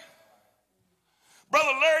heaven.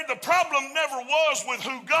 Brother Larry, the problem never was with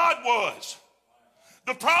who God was.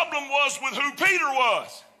 The problem was with who Peter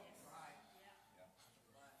was.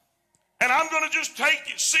 And I'm going to just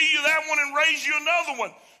see you that one and raise you another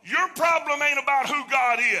one. Your problem ain't about who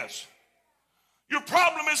God is. Your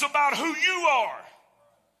problem is about who you are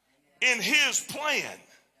in his plan.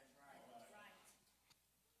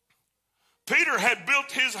 Peter had built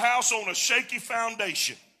his house on a shaky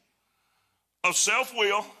foundation of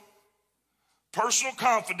self-will, personal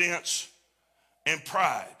confidence, and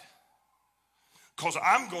pride. Because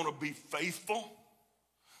I'm going to be faithful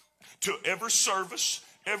to every service,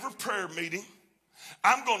 every prayer meeting.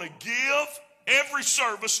 I'm going to give every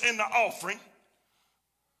service in the offering.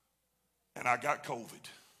 And I got COVID.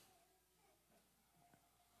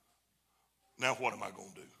 Now what am I going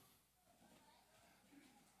to do?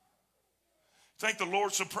 Think the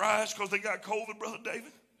Lord's surprised because they got COVID, Brother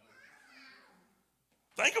David?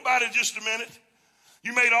 Think about it just a minute.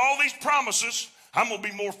 You made all these promises. I'm going to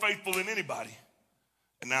be more faithful than anybody.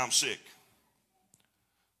 And now I'm sick.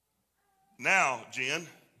 Now, Jen,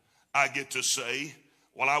 I get to say,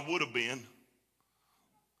 well, I would have been,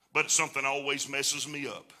 but something always messes me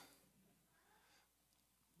up.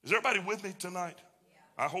 Is everybody with me tonight?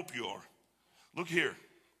 Yeah. I hope you are. Look here.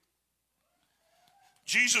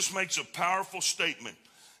 Jesus makes a powerful statement.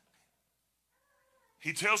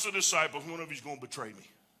 He tells the disciples, one of you is going to betray me.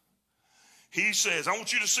 He says, I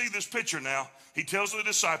want you to see this picture now. He tells the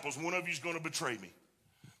disciples, one of you is going to betray me.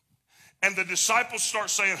 And the disciples start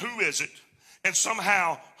saying, who is it? And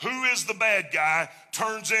somehow, who is the bad guy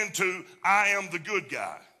turns into, I am the good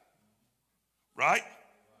guy. Right?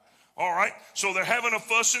 All right, so they're having a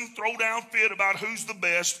fussing, throw down fit about who's the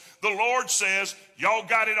best. The Lord says, y'all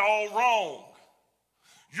got it all wrong.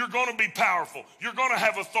 You're going to be powerful. You're going to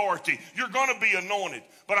have authority. You're going to be anointed.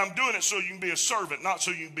 But I'm doing it so you can be a servant, not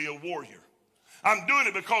so you can be a warrior. I'm doing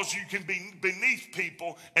it because you can be beneath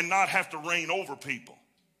people and not have to reign over people.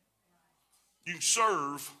 You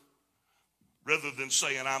serve rather than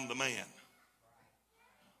saying, I'm the man.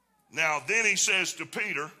 Now, then he says to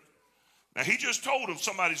Peter, now he just told him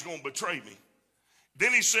somebody's going to betray me.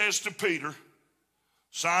 Then he says to Peter,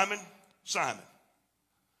 Simon, Simon,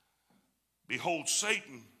 Behold,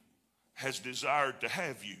 Satan has desired to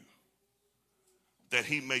have you, that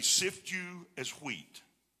he may sift you as wheat.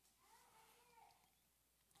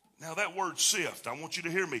 Now that word sift, I want you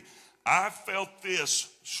to hear me. I felt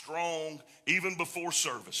this strong even before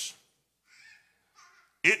service.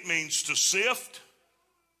 It means to sift,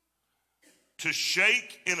 to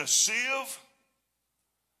shake in a sieve,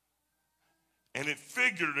 and it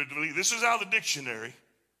figuratively, this is out of the dictionary,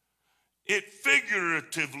 it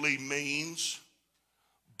figuratively means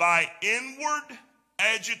by inward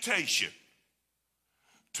agitation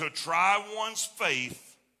to try one's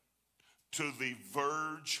faith to the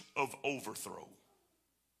verge of overthrow.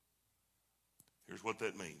 Here's what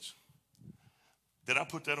that means. Did I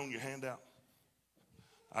put that on your handout?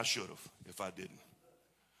 I should have if I didn't.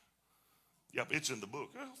 Yep, it's in the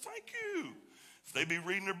book. Oh, thank you. If they be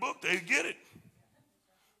reading their book, they'd get it.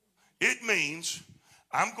 It means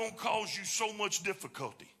I'm going to cause you so much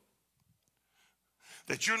difficulty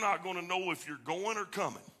that you're not going to know if you're going or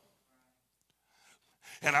coming.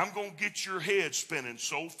 And I'm going to get your head spinning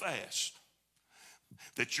so fast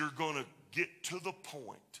that you're going to get to the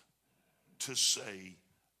point to say,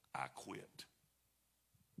 I quit.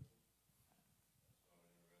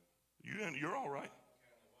 You're all right.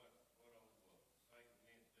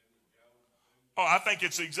 Oh, I think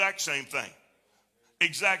it's the exact same thing.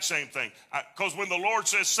 Exact same thing. Because when the Lord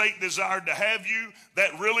says Satan desired to have you,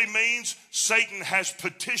 that really means Satan has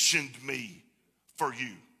petitioned me for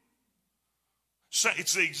you.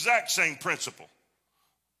 It's the exact same principle.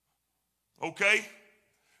 Okay?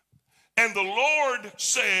 And the Lord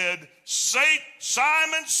said,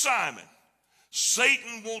 Simon, Simon,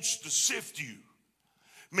 Satan wants to sift you.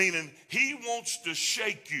 Meaning he wants to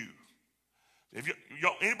shake you.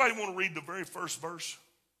 Anybody want to read the very first verse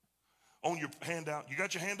on your handout? You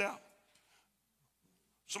got your handout?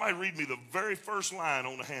 Somebody read me the very first line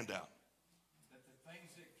on the handout. That the things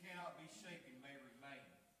that cannot be shaken may remain.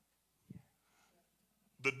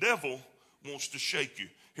 The devil wants to shake you.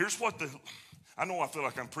 Here's what I know I feel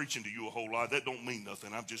like I'm preaching to you a whole lot. That don't mean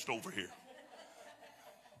nothing. I'm just over here.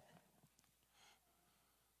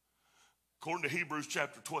 According to Hebrews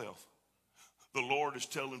chapter 12, the Lord is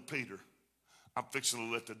telling Peter, I'm fixing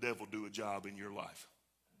to let the devil do a job in your life.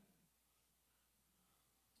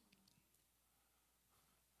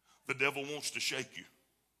 The devil wants to shake you.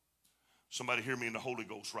 Somebody hear me in the Holy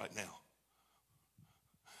Ghost right now.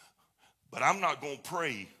 But I'm not going to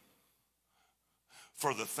pray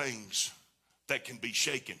for the things that can be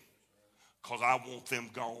shaken because I want them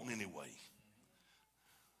gone anyway.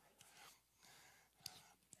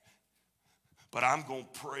 But I'm going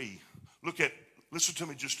to pray. Listen to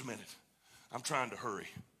me just a minute. I'm trying to hurry.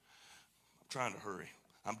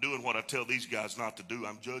 I'm doing what I tell these guys not to do.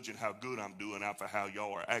 I'm judging how good I'm doing after how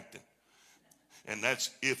y'all are acting. And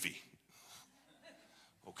that's iffy.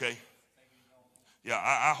 Okay? Yeah,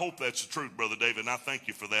 I hope that's the truth, Brother David, and I thank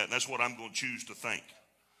you for that. And that's what I'm going to choose to think.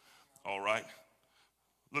 All right?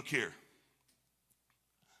 Look here.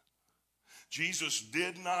 Jesus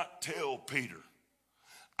did not tell Peter,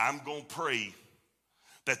 I'm going to pray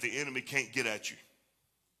that the enemy can't get at you.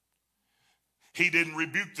 He didn't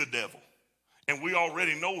rebuke the devil. And we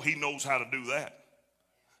already know he knows how to do that.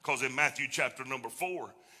 Because in Matthew chapter number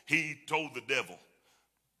 4, he told the devil,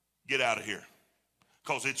 get out of here.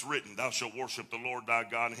 Because it's written, thou shalt worship the Lord thy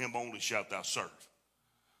God, and him only shalt thou serve.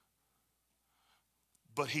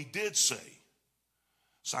 But he did say,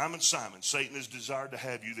 Simon, Simon, Satan has desired to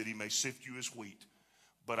have you that he may sift you as wheat.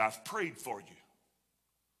 But I've prayed for you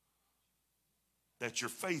that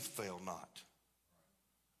your faith fail not.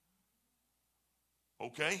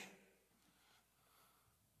 Okay?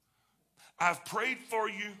 I've prayed for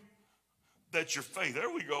you that your faith,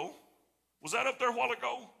 there we go. Was that up there a while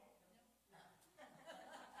ago?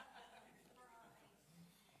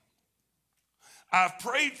 I've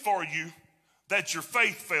prayed for you that your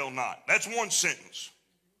faith fail not. That's one sentence.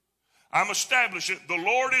 I'm establishing, the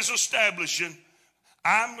Lord is establishing,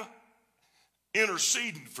 I'm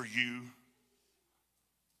interceding for you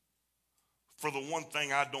for the one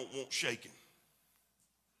thing I don't want shaken.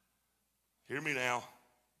 Hear me now.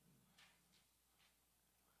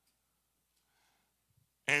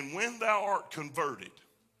 And when thou art converted,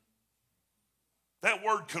 that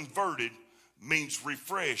word converted means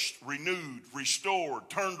refreshed, renewed, restored,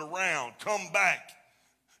 turned around, come back,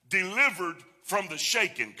 delivered from the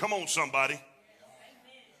shaking. Come on, somebody.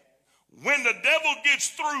 When the devil gets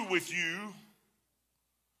through with you,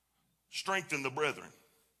 strengthen the brethren.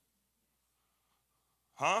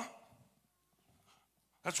 Huh?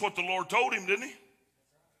 That's what the Lord told him, didn't he?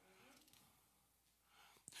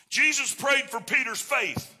 Jesus prayed for Peter's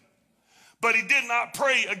faith. But he did not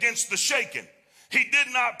pray against the shaking. He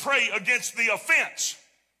did not pray against the offense.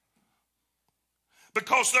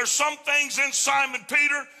 Because there's some things in Simon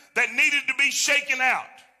Peter that needed to be shaken out.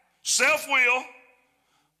 Self-will,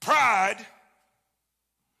 pride,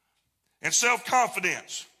 and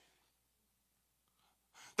self-confidence.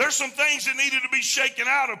 There's some things that needed to be shaken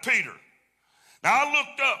out of Peter. Now I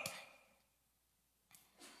looked up.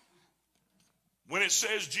 When it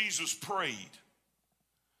says Jesus prayed,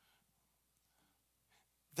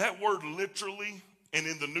 that word literally, and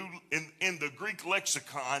in the Greek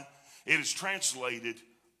lexicon, it is translated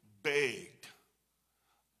begged.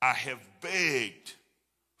 I have begged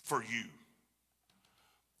for you.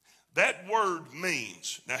 That word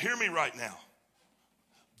means, now hear me right now.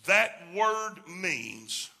 That word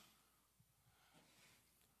means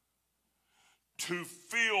to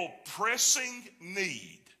feel pressing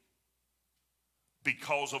need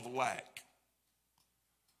because of lack.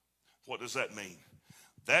 What does that mean?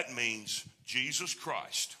 That means Jesus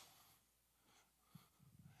Christ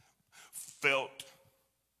felt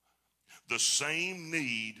the same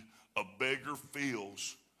need a beggar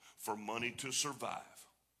feels for money to survive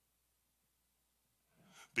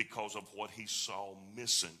because of what he saw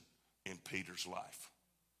missing in Peter's life.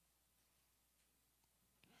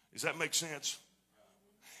 Does that make sense?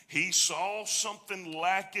 He saw something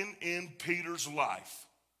lacking in Peter's life,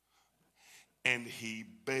 and he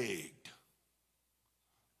begged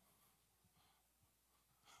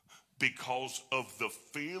because of the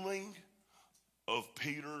feeling of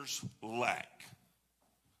Peter's lack.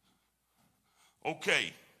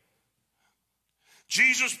 Okay.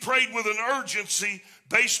 Jesus prayed with an urgency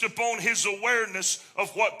based upon his awareness of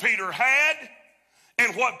what Peter had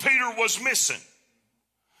and what Peter was missing.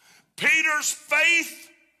 Peter's faith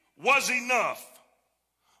was enough,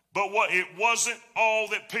 but it wasn't all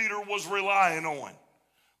that Peter was relying on.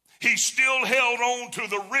 He still held on to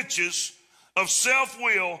the riches of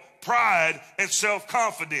self-will, pride, and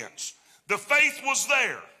self-confidence. The faith was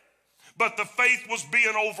there, but the faith was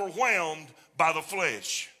being overwhelmed by the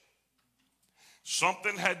flesh.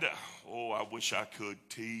 Something had to, I wish I could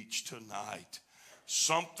teach tonight.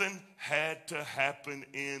 Something had to happen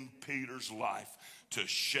in Peter's life to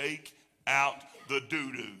shake out the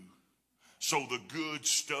doo-doo so the good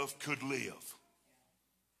stuff could live. Your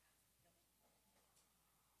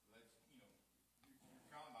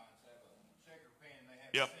combines have a shaker pan, they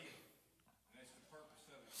have Yep. a seal. And that's the purpose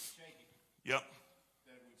of it, to shake it. Yep.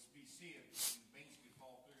 That it would be sealed, and the beans could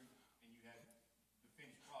fall through, and you have the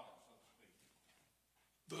finished product, so to speak.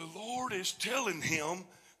 The Lord is telling him,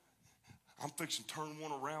 I'm fixing to turn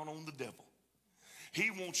one around on the devil. He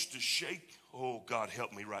wants to shake, oh God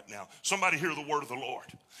help me right now. Somebody hear the word of the Lord.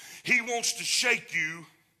 He wants to shake you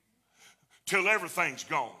till everything's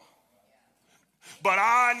gone. But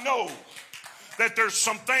I know that there's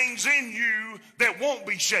some things in you that won't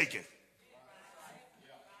be shaken.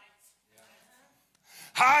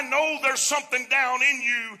 I know there's something down in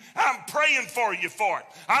you. I'm praying for you for it.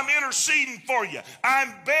 I'm interceding for you.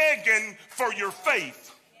 I'm begging for your faith.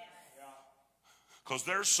 Because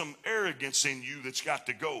there's some arrogance in you that's got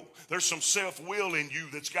to go. There's some self-will in you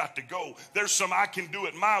that's got to go. There's some I can do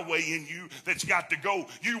it my way in you that's got to go.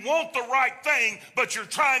 You want the right thing, but you're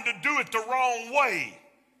trying to do it the wrong way.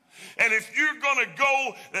 And if you're going to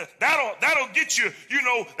go, that'll get you,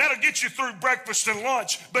 that'll get you through breakfast and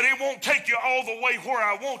lunch, but it won't take you all the way where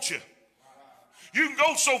I want you. You can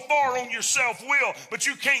go so far on your self-will, but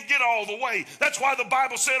you can't get all the way. That's why the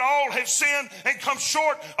Bible said all have sinned and come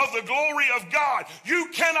short of the glory of God. You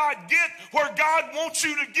cannot get where God wants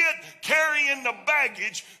you to get carrying the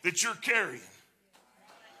baggage that you're carrying.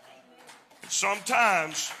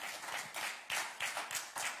 Sometimes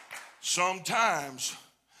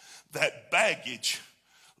that baggage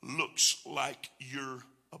looks like your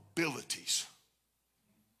abilities.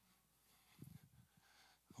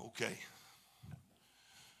 Okay.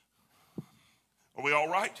 Are we all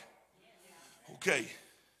right? Okay.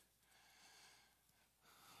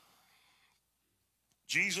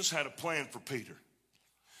 Jesus had a plan for Peter.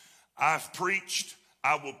 I've preached.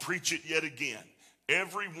 I will preach it yet again.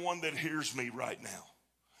 Everyone that hears me right now,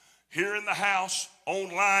 here in the house,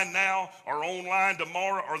 online now, or online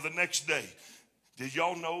tomorrow or the next day, did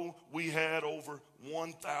y'all know we had over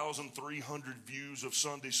 1,300 views of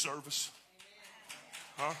Sunday service?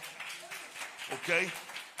 Huh? Okay.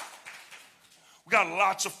 We got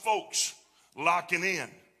lots of folks locking in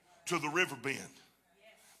to the river bend.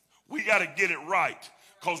 We got to get it right,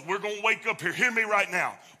 because we're going to wake up here. Hear me right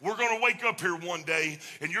now. We're going to wake up here one day,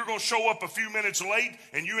 and you're going to show up a few minutes late,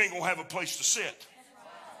 and you ain't going to have a place to sit.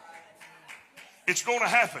 It's going to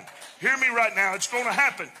happen. Hear me right now. It's going to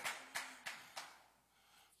happen.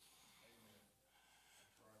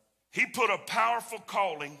 He put a powerful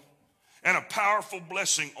calling and a powerful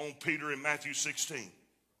blessing on Peter in Matthew 16.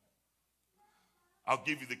 I'll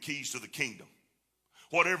give you the keys to the kingdom.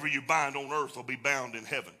 Whatever you bind on earth will be bound in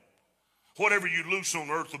heaven. Whatever you loose on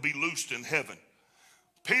earth will be loosed in heaven.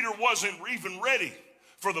 Peter wasn't even ready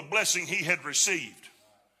for the blessing he had received.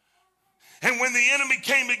 And when the enemy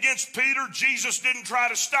came against Peter, Jesus didn't try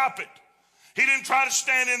to stop it. He didn't try to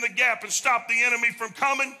stand in the gap and stop the enemy from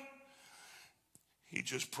coming. He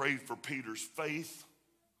just prayed for Peter's faith.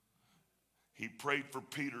 He prayed for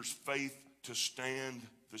Peter's faith to stand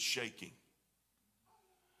the shaking.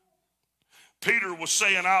 Peter was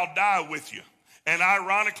saying, I'll die with you. And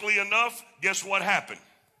ironically enough, guess what happened?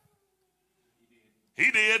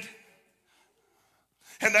 He did.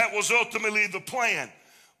 And that was ultimately the plan.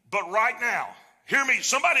 But right now, hear me,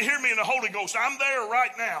 somebody hear me in the Holy Ghost. I'm there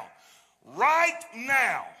right now. Right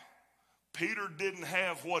now, Peter didn't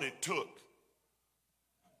have what it took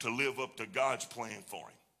to live up to God's plan for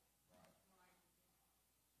him.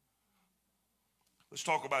 Let's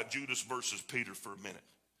talk about Judas versus Peter for a minute.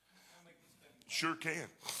 Sure can.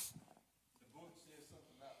 The book says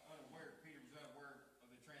something about unaware. Peter was unaware of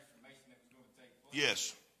the transformation that was going to take place.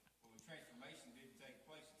 Yes. Well, the transformation didn't take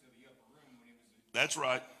place until the upper room when it was. That's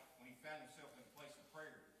right. When he found himself in a place of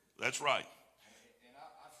prayer. That's right. And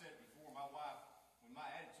I've said it before. My wife, when my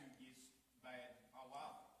attitude gets bad, my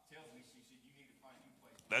wife tells me, she said, "You need to find a new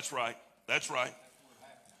place." That's right. That's right. That's where it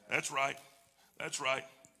happens. That's right. That's right.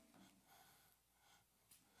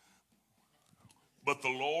 But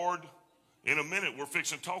the Lord, in a minute, we're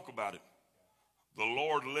fixing to talk about it. The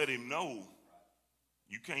Lord let him know,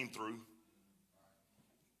 you came through.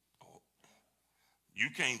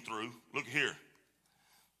 You came through. Look here.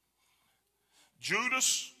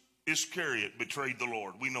 Judas Iscariot betrayed the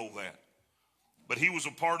Lord. We know that. But he was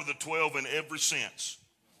a part of the 12 in every sense.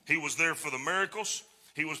 He was there for the miracles.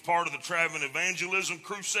 He was part of the traveling evangelism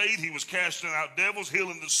crusade. He was casting out devils,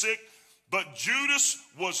 healing the sick. But Judas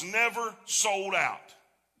was never sold out.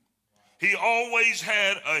 He always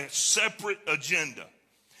had a separate agenda.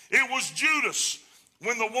 It was Judas,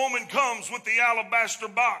 when the woman comes with the alabaster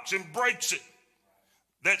box and breaks it,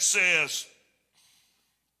 that says,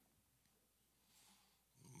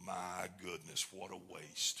 my goodness, what a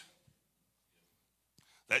waste.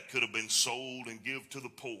 That could have been sold and give to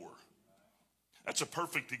the poor. That's a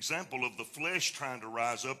perfect example of the flesh trying to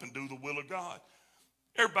rise up and do the will of God.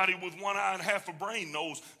 Everybody with one eye and half a brain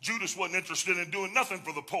knows Judas wasn't interested in doing nothing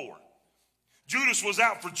for the poor. Judas was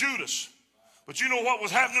out for Judas. But you know what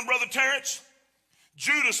was happening, Brother Terrence?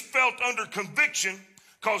 Judas felt under conviction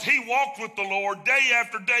because he walked with the Lord day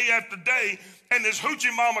after day after day, and this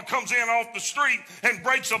hoochie mama comes in off the street and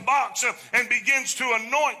breaks a box and begins to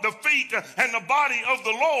anoint the feet and the body of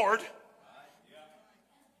the Lord.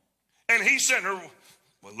 And he said,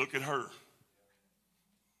 well, look at her.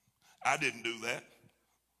 I didn't do that.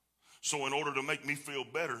 So in order to make me feel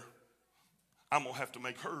better, I'm going to have to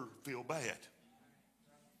make her feel bad.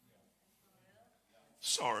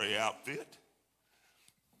 Sorry, outfit.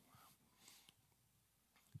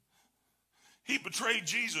 He betrayed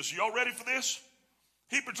Jesus. Y'all ready for this?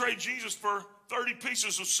 He betrayed Jesus for 30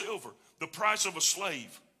 pieces of silver, the price of a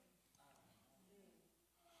slave.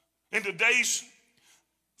 In today's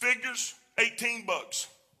figures, 18 bucks.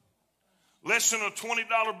 Less than a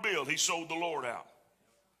 $20 bill, he sold the Lord out.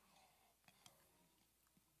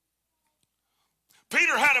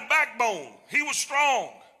 Peter had a backbone. He was strong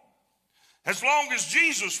as long as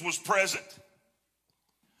Jesus was present.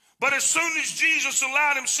 But as soon as Jesus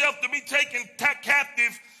allowed himself to be taken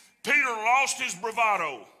captive, Peter lost his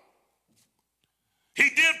bravado. He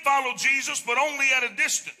did follow Jesus, but only at a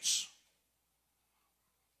distance.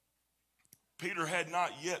 Peter had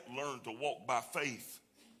not yet learned to walk by faith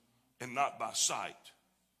and not by sight.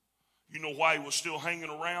 You know why he was still hanging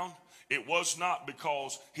around? It was not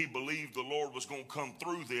because he believed the Lord was going to come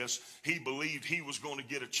through this. He believed he was going to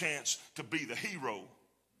get a chance to be the hero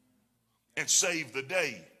and save the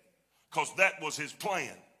day, because that was his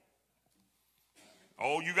plan.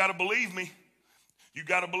 Oh, you got to believe me. You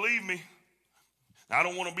got to believe me. I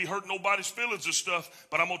don't want to be hurting nobody's feelings and stuff,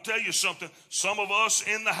 but I'm going to tell you something. Some of us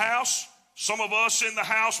in the house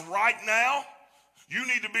right now, you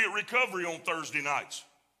need to be at recovery on Thursday nights.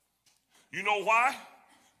 You know why?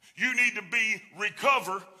 You need to be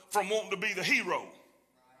recover from wanting to be the hero.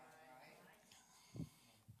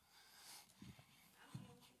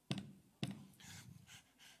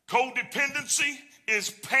 Codependency is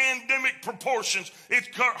pandemic proportions. It's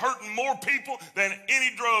hurting more people than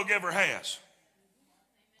any drug ever has.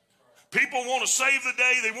 People want to save the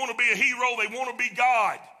day. They want to be a hero. They want to be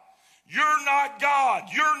God. You're not God.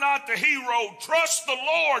 You're not the hero. Trust the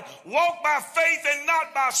Lord. Walk by faith and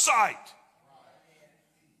not by sight.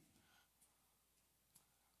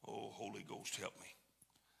 Oh, Holy Ghost, help me.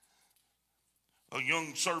 A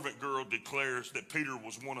young servant girl declares that Peter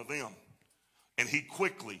was one of them. And he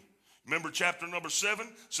quickly, remember chapter number 7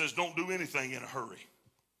 says, don't do anything in a hurry.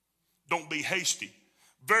 Don't be hasty.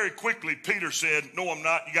 Very quickly, Peter said, no, I'm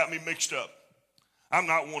not. You got me mixed up. I'm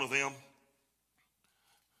not one of them.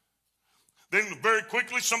 Then very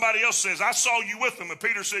quickly, somebody else says, I saw you with them. And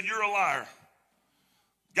Peter said, you're a liar.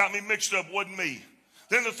 Got me mixed up, wasn't me.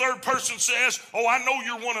 Then the third person says, oh, I know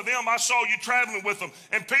you're one of them. I saw you traveling with them.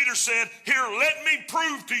 And Peter said, here, let me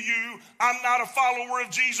prove to you I'm not a follower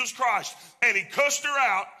of Jesus Christ. And he cussed her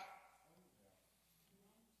out.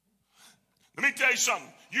 Let me tell you something.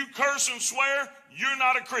 You curse and swear, you're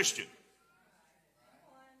not a Christian.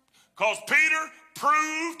 Because Peter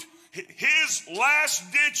proved his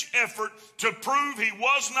last-ditch effort to prove he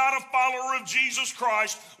was not a follower of Jesus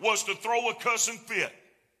Christ was to throw a cussing fit.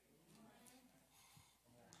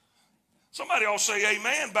 Somebody ought to say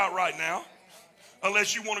amen about right now,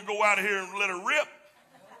 unless you want to go out of here and let her rip.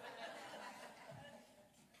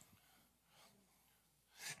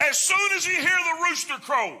 As soon as he hear the rooster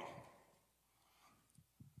crow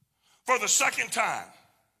for the second time,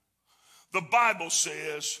 the Bible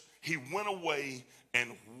says he went away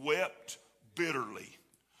and wept bitterly.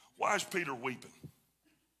 Why is Peter weeping?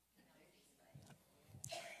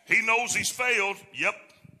 He knows he's failed. Yep.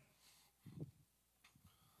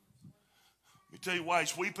 Let me tell you why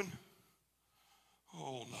he's weeping.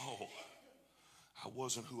 Oh, no. I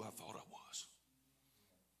wasn't who I thought I was.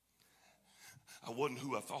 I wasn't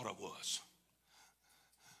who I thought I was.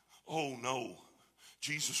 Oh, no.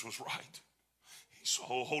 Jesus was right.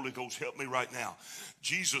 Oh, Holy Ghost, help me right now.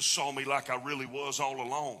 Jesus saw me like I really was all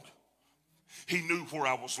along. He knew where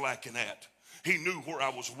I was lacking at. He knew where I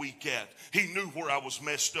was weak at. He knew where I was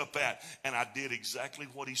messed up at. And I did exactly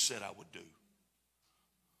what he said I would do.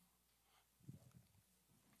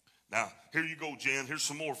 Now, here you go, Jen. Here's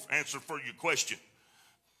some more answer for your question.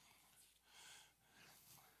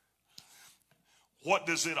 What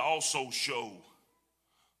does it also show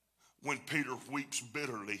when Peter weeps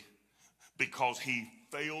bitterly? Because he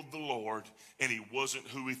failed the Lord and he wasn't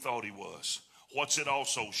who he thought he was. What's it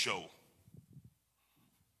also show?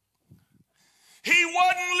 He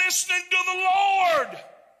wasn't listening to the Lord.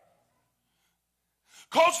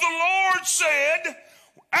 Because the Lord said,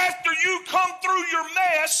 after you come through your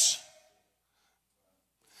mess,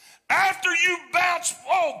 after you bounce,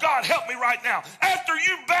 oh God, help me right now. After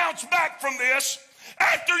you bounce back from this,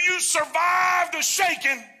 after you survive the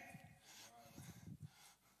shaking,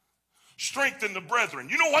 strengthen the brethren.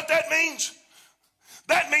 You know what that means?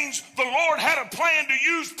 That means the Lord had a plan to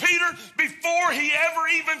use Peter before he ever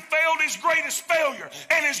even failed his greatest failure.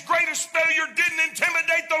 And his greatest failure didn't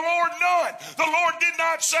intimidate the Lord none. The Lord did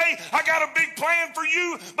not say, I got a big plan for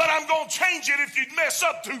you, but I'm going to change it if you mess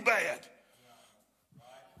up too bad.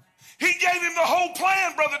 He gave him the whole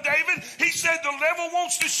plan, Brother David. He said the devil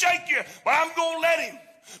wants to shake you, but I'm going to let him.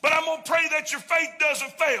 But I'm going to pray that your faith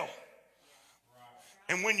doesn't fail.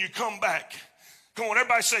 And when you come back, come on,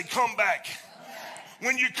 everybody say, come back.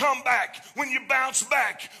 When you come back, when you bounce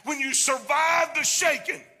back, when you survive the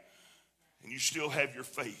shaking, and you still have your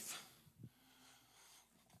faith.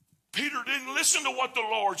 Peter didn't listen to what the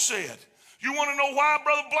Lord said. You want to know why,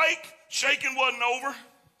 Brother Blake? Shaking wasn't over.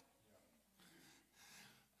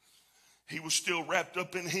 He was still wrapped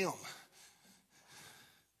up in him.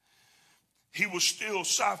 He was still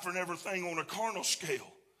ciphering everything on a carnal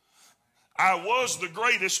scale. I was the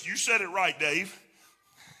greatest. You said it right, Dave.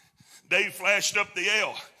 Dave flashed up the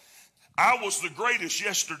L. I was the greatest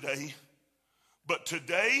yesterday, but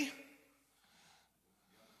today,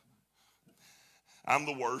 I'm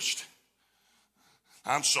the worst.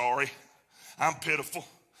 I'm sorry. I'm pitiful.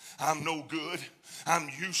 I'm no good. I'm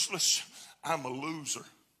useless. I'm a loser.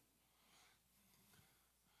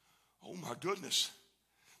 Oh my goodness.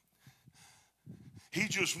 He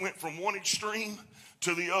just went from one extreme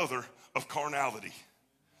to the other of carnality.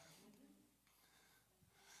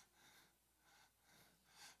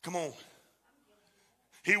 Come on.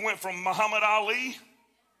 He went from Muhammad Ali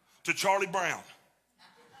to Charlie Brown.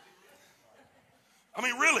 I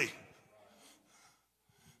mean, really.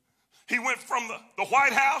 He went from the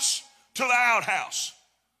White House to the outhouse.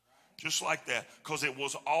 Just like that. Because it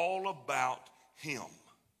was all about him.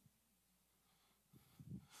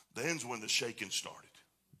 Then's when the shaking started.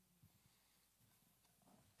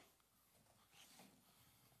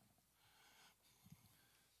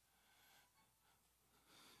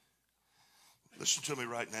 Listen to me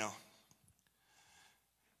right now.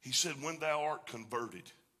 He said, when thou art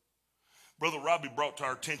converted. Brother Robbie brought to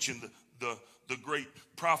our attention the great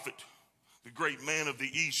prophet, the great man of the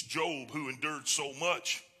East, Job, who endured so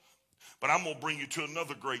much. But I'm going to bring you to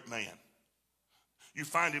another great man. You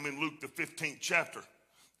find him in Luke, the 15th chapter,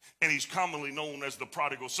 and he's commonly known as the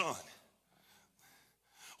prodigal son.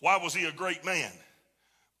 Why was he a great man?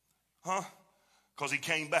 Huh? Because he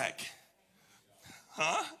came back.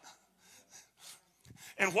 Huh?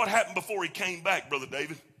 And what happened before he came back, Brother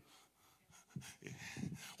David?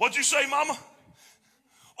 What'd you say, Mama?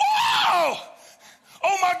 Oh!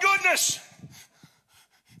 Oh my goodness!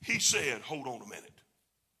 He said, hold on a minute.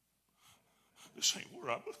 This ain't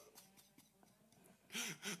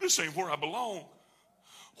where I belong.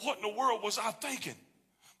 What in the world was I thinking?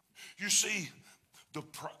 You see, the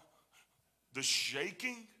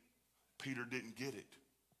shaking, Peter didn't get it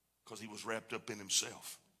because he was wrapped up in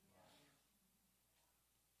himself.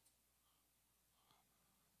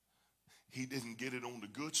 He didn't get it on the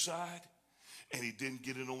good side, and he didn't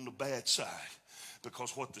get it on the bad side,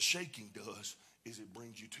 because what the shaking does is it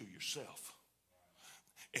brings you to yourself.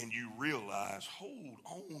 And you realize, hold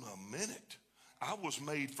on a minute. I was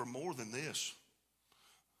made for more than this.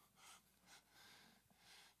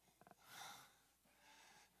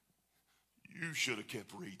 You should have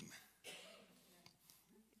kept reading.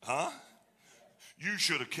 Huh? You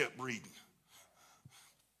should have kept reading.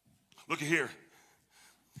 Look at here.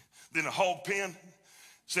 Then the hog pen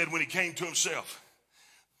said when he came to himself,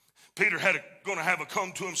 Peter going to have a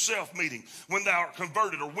come to himself meeting. When thou art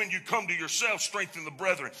converted, or when you come to yourself, strengthen the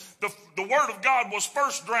brethren. The word of God was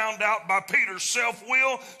first drowned out by Peter's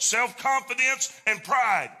self-will, self-confidence, and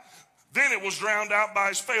pride. Then it was drowned out by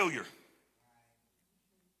his failure.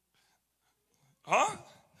 Huh?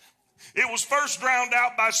 It was first drowned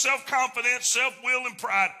out by self-confidence, self-will, and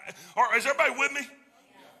pride. Is everybody with me?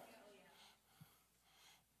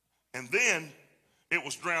 And then it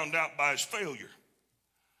was drowned out by his failure.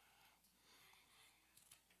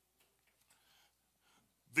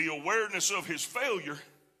 The awareness of his failure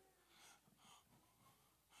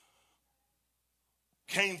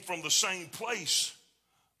came from the same place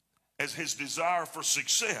as his desire for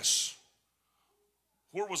success.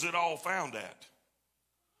 Where was it all found at?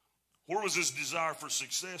 Where was his desire for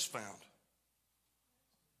success found?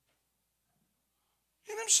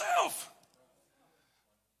 In himself.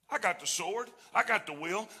 I got the sword. I got the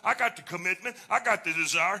will. I got the commitment. I got the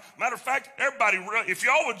desire. Matter of fact, everybody, if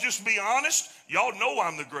y'all would just be honest, y'all know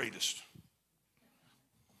I'm the greatest.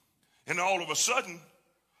 And all of a sudden,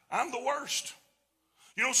 I'm the worst.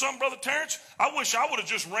 You know something, Brother Terrence? I wish I would have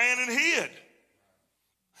just ran and hid.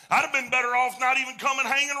 I'd have been better off not even coming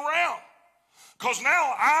hanging around. Because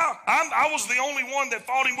now I was the only one that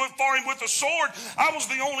fought him with a sword. I was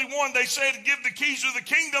the only one they said to give the keys to the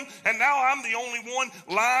kingdom. And now I'm the only one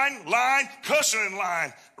lying, cussing and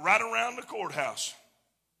lying right around the courthouse.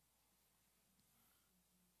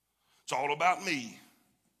 It's all about me.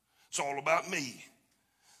 It's all about me.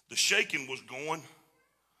 The shaking was going.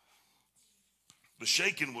 The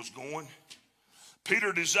shaking was going.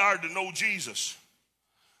 Peter desired to know Jesus.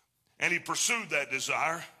 And he pursued that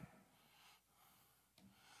desire.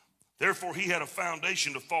 Therefore, he had a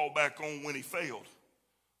foundation to fall back on when he failed.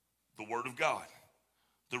 The Word of God.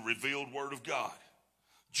 The revealed Word of God.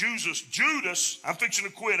 Judas, I'm fixing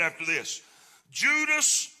to quit after this.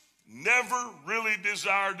 Judas never really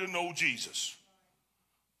desired to know Jesus.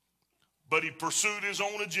 But he pursued his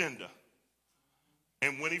own agenda.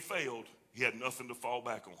 And when he failed, he had nothing to fall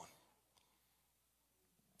back on.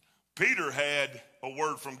 Peter had a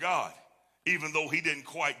word from God, even though he didn't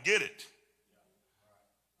quite get it.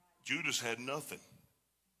 Judas had nothing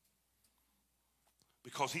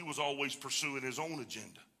because he was always pursuing his own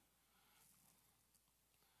agenda.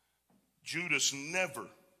 Judas never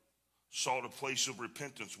sought a place of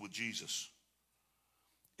repentance with Jesus.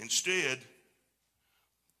 Instead,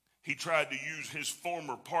 he tried to use his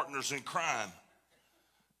former partners in crime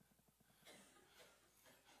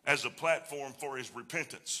as a platform for his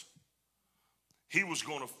repentance. He was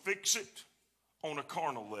going to fix it on a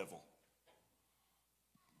carnal level.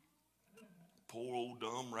 Poor old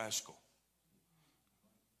dumb rascal.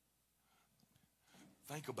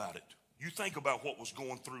 Think about it. You think about what was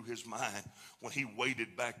going through his mind when he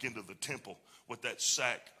waded back into the temple with that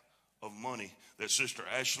sack of money that Sister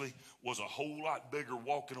Ashley was a whole lot bigger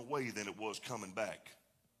walking away than it was coming back.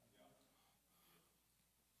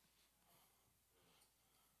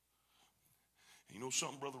 You know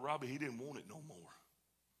something, Brother Robbie? He didn't want it no more.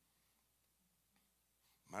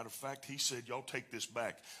 Matter of fact, he said, y'all take this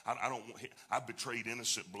back. I betrayed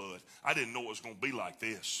innocent blood. I didn't know it was going to be like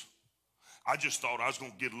this. I just thought I was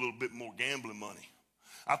going to get a little bit more gambling money.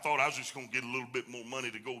 I thought I was just going to get a little bit more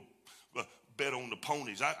money to go bet on the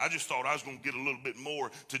ponies. I just thought I was going to get a little bit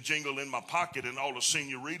more to jingle in my pocket, and all the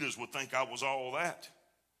senoritas would think I was all that.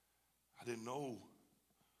 I didn't know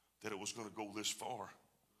that it was going to go this far.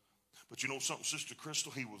 But you know something, Sister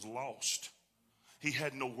Crystal? He was lost. He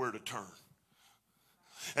had nowhere to turn.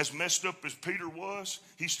 As messed up as Peter was,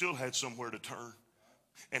 he still had somewhere to turn.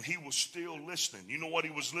 And he was still listening. You know what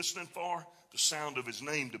he was listening for? The sound of his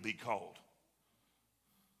name to be called.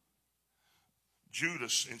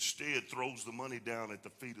 Judas instead throws the money down at the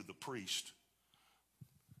feet of the priest.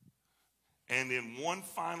 And in one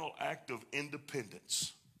final act of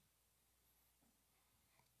independence,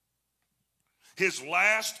 his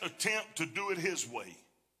last attempt to do it his way,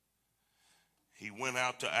 he went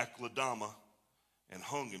out to Akladama and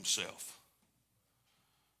hung himself.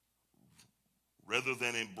 Rather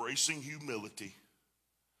than embracing humility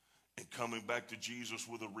and coming back to Jesus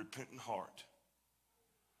with a repentant heart,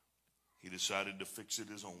 he decided to fix it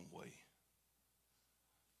his own way.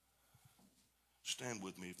 Stand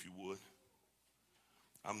with me if you would.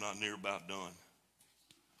 I'm not near about done,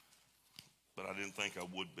 but I didn't think I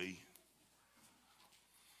would be.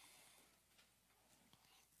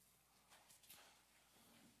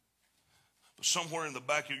 But somewhere in the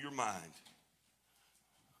back of your mind,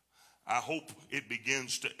 I hope it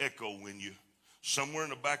begins to echo in you. Somewhere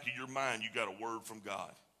in the back of your mind, you got a word from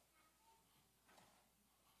God.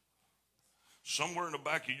 Somewhere in the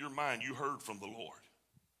back of your mind, you heard from the Lord.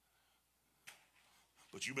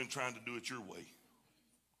 But you've been trying to do it your way.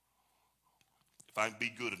 If I can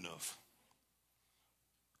be good enough,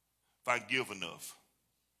 if I can give enough,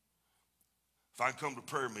 if I can come to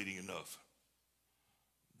prayer meeting enough,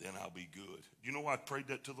 then I'll be good. You know I prayed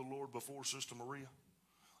that to the Lord before, Sister Maria?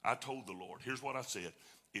 I told the Lord, here's what I said.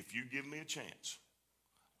 If you give me a chance,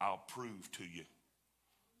 I'll prove to you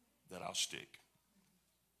that I'll stick.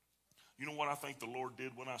 You know what I think the Lord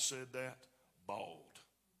did when I said that? Bawled.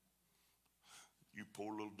 You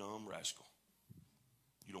poor little dumb rascal.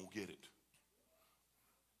 You don't get it.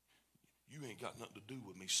 You ain't got nothing to do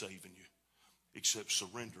with me saving you except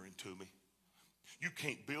surrendering to me. You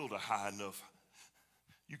can't build a high enough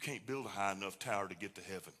tower to get to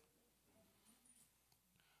heaven.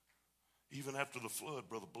 Even after the flood,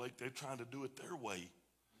 Brother Blake, they're trying to do it their way.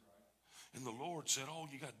 And the Lord said, all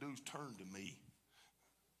you got to do is turn to me.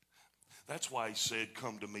 That's why he said,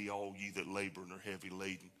 come to me, all ye that labor and are heavy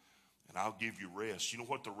laden, and I'll give you rest. You know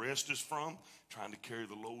what the rest is from? Trying to carry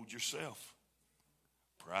the load yourself.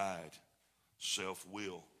 Pride,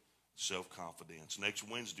 self-will, self-confidence. Next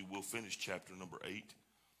Wednesday, we'll finish chapter number 8.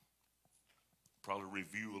 Probably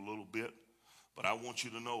review a little bit, but I want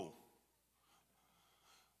you to know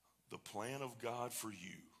the plan of God for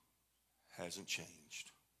you hasn't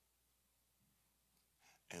changed.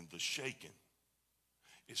 And the shaking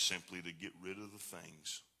is simply to get rid of the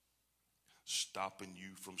things stopping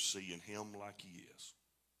you from seeing him like he is.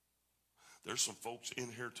 There's some folks in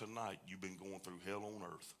here tonight, you've been going through hell on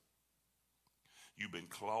earth. You've been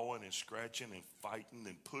clawing and scratching and fighting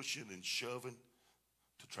and pushing and shoving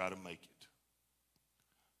to try to make it.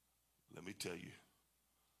 Let me tell you,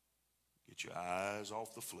 get your eyes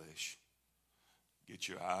off the flesh. Get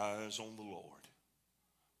your eyes on the Lord.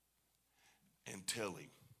 And tell him,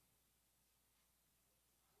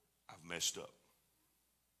 I've messed up.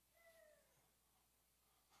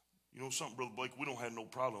 You know something, Brother Blake? We don't have no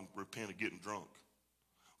problem repent of getting drunk.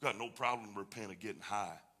 We got no problem repent of getting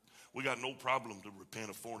high. We got no problem to repent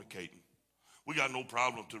of fornicating. We got no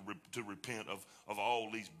problem to repent of all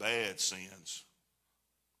these bad sins.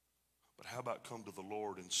 But how about come to the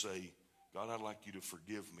Lord and say, God, I'd like you to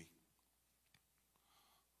forgive me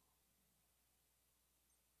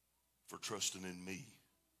for trusting in me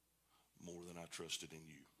more than I trusted in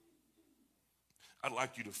you. I'd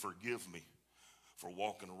like you to forgive me for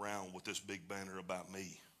walking around with this big banner about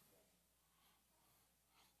me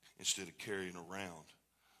instead of carrying around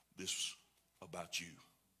this about you.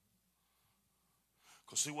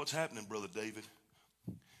 Because see what's happening, Brother David,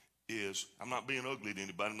 is I'm not being ugly to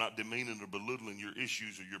anybody. I'm not demeaning or belittling your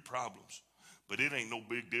issues or your problems. But it ain't no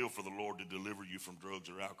big deal for the Lord to deliver you from drugs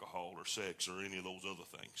or alcohol or sex or any of those other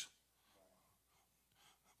things.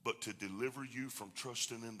 But to deliver you from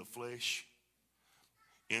trusting in the flesh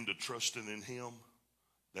into trusting in him,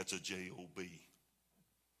 that's a J-O-B.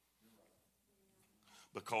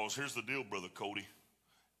 Because here's the deal, Brother Cody.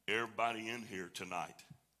 Everybody in here tonight,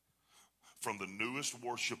 from the newest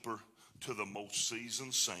worshiper to the most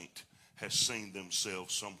seasoned saint, has seen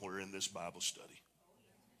themselves somewhere in this Bible study.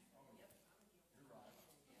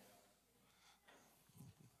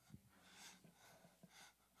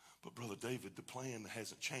 But Brother David, the plan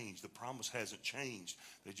hasn't changed. The promise hasn't changed.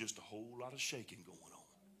 There's just a whole lot of shaking going on.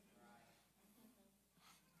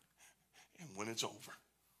 And when it's over,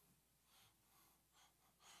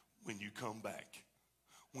 when you come back,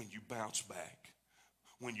 when you bounce back,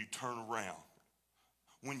 when you turn around,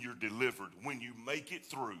 when you're delivered, when you make it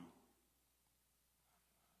through,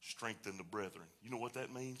 strengthen the brethren. You know what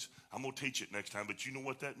that means? I'm going to teach it next time, but you know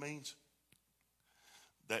what that means?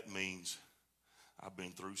 That means I've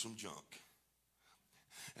been through some junk.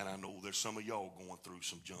 And I know there's some of y'all going through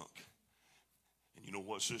some junk. And you know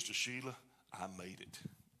what, Sister Sheila? I made it.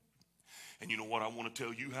 And you know what I want to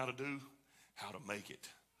tell you how to do? How to make it.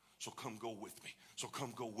 So come go with me. So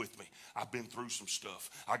come go with me. I've been through some stuff.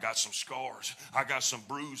 I got some scars. I got some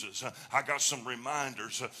bruises. I got some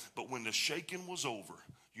reminders. But when the shaking was over,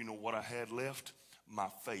 you know what I had left? My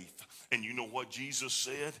faith. And you know what Jesus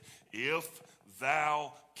said? If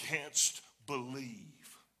thou canst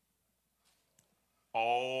believe,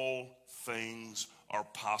 all things are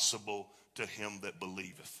possible to him that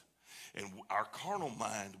believeth. And our carnal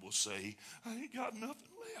mind will say, I ain't got nothing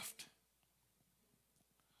left.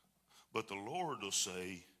 But the Lord will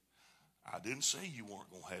say, I didn't say you weren't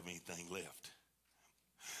going to have anything left.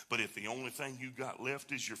 But if the only thing you got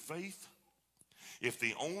left is your faith, if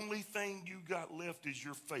the only thing you got left is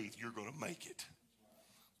your faith, you're going to make it.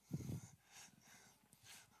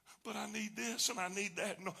 But I need this and I need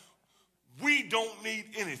that. No, we don't need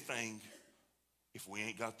anything if we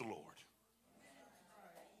ain't got the Lord.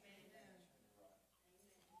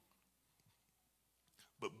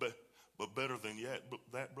 But better than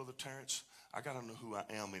that, Brother Terrence, I got to know who I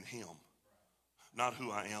am in him, not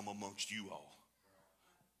who I am amongst you all.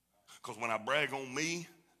 Because when I brag on me,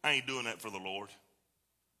 I ain't doing that for the Lord.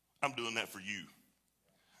 I'm doing that for you.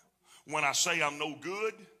 When I say I'm no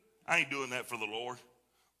good, I ain't doing that for the Lord.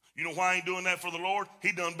 You know why I ain't doing that for the Lord?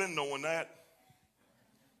 He done been knowing that.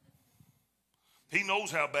 He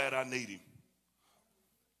knows how bad I need him.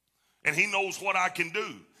 And he knows what I can do.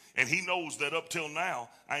 And he knows that up till now,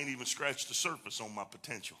 I ain't even scratched the surface on my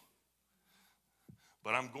potential.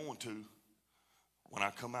 But I'm going to when I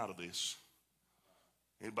come out of this.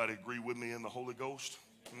 Anybody agree with me in the Holy Ghost?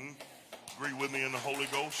 Agree with me in the Holy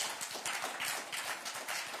Ghost?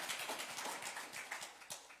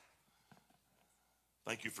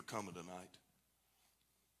 Thank you for coming tonight.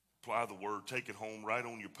 Apply the word. Take it home. Write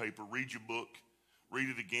on your paper. Read your book. Read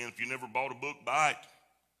it again. If you never bought a book, buy it.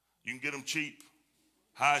 You can get them cheap.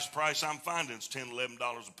 Highest price I'm finding is $10, $11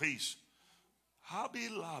 a piece. Hobby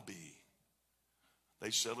Lobby.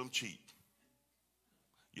 They sell them cheap.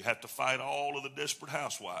 You have to fight all of the desperate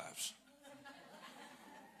housewives.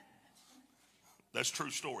 That's a true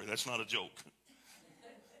story. That's not a joke.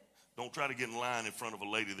 Don't try to get in line in front of a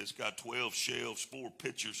lady that's got 12 shelves, 4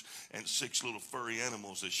 pictures, and 6 little furry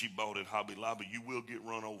animals that she bought at Hobby Lobby. You will get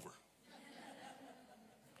run over.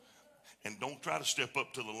 And don't try to step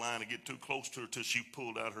up to the line and get too close to her till she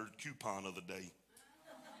pulled out her coupon of the day.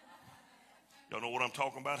 Y'all know what I'm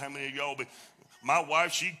talking about? How many of y'all my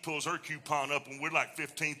wife, she pulls her coupon up and we're like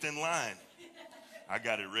 15th in line. I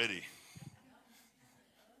got it ready.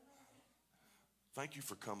 Thank you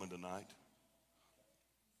for coming tonight.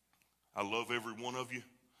 I love every one of you.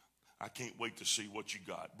 I can't wait to see what you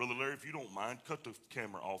got. Brother Larry, if you don't mind, cut the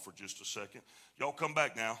camera off for just a second. Y'all come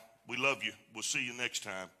back now. We love you. We'll see you next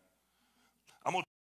time.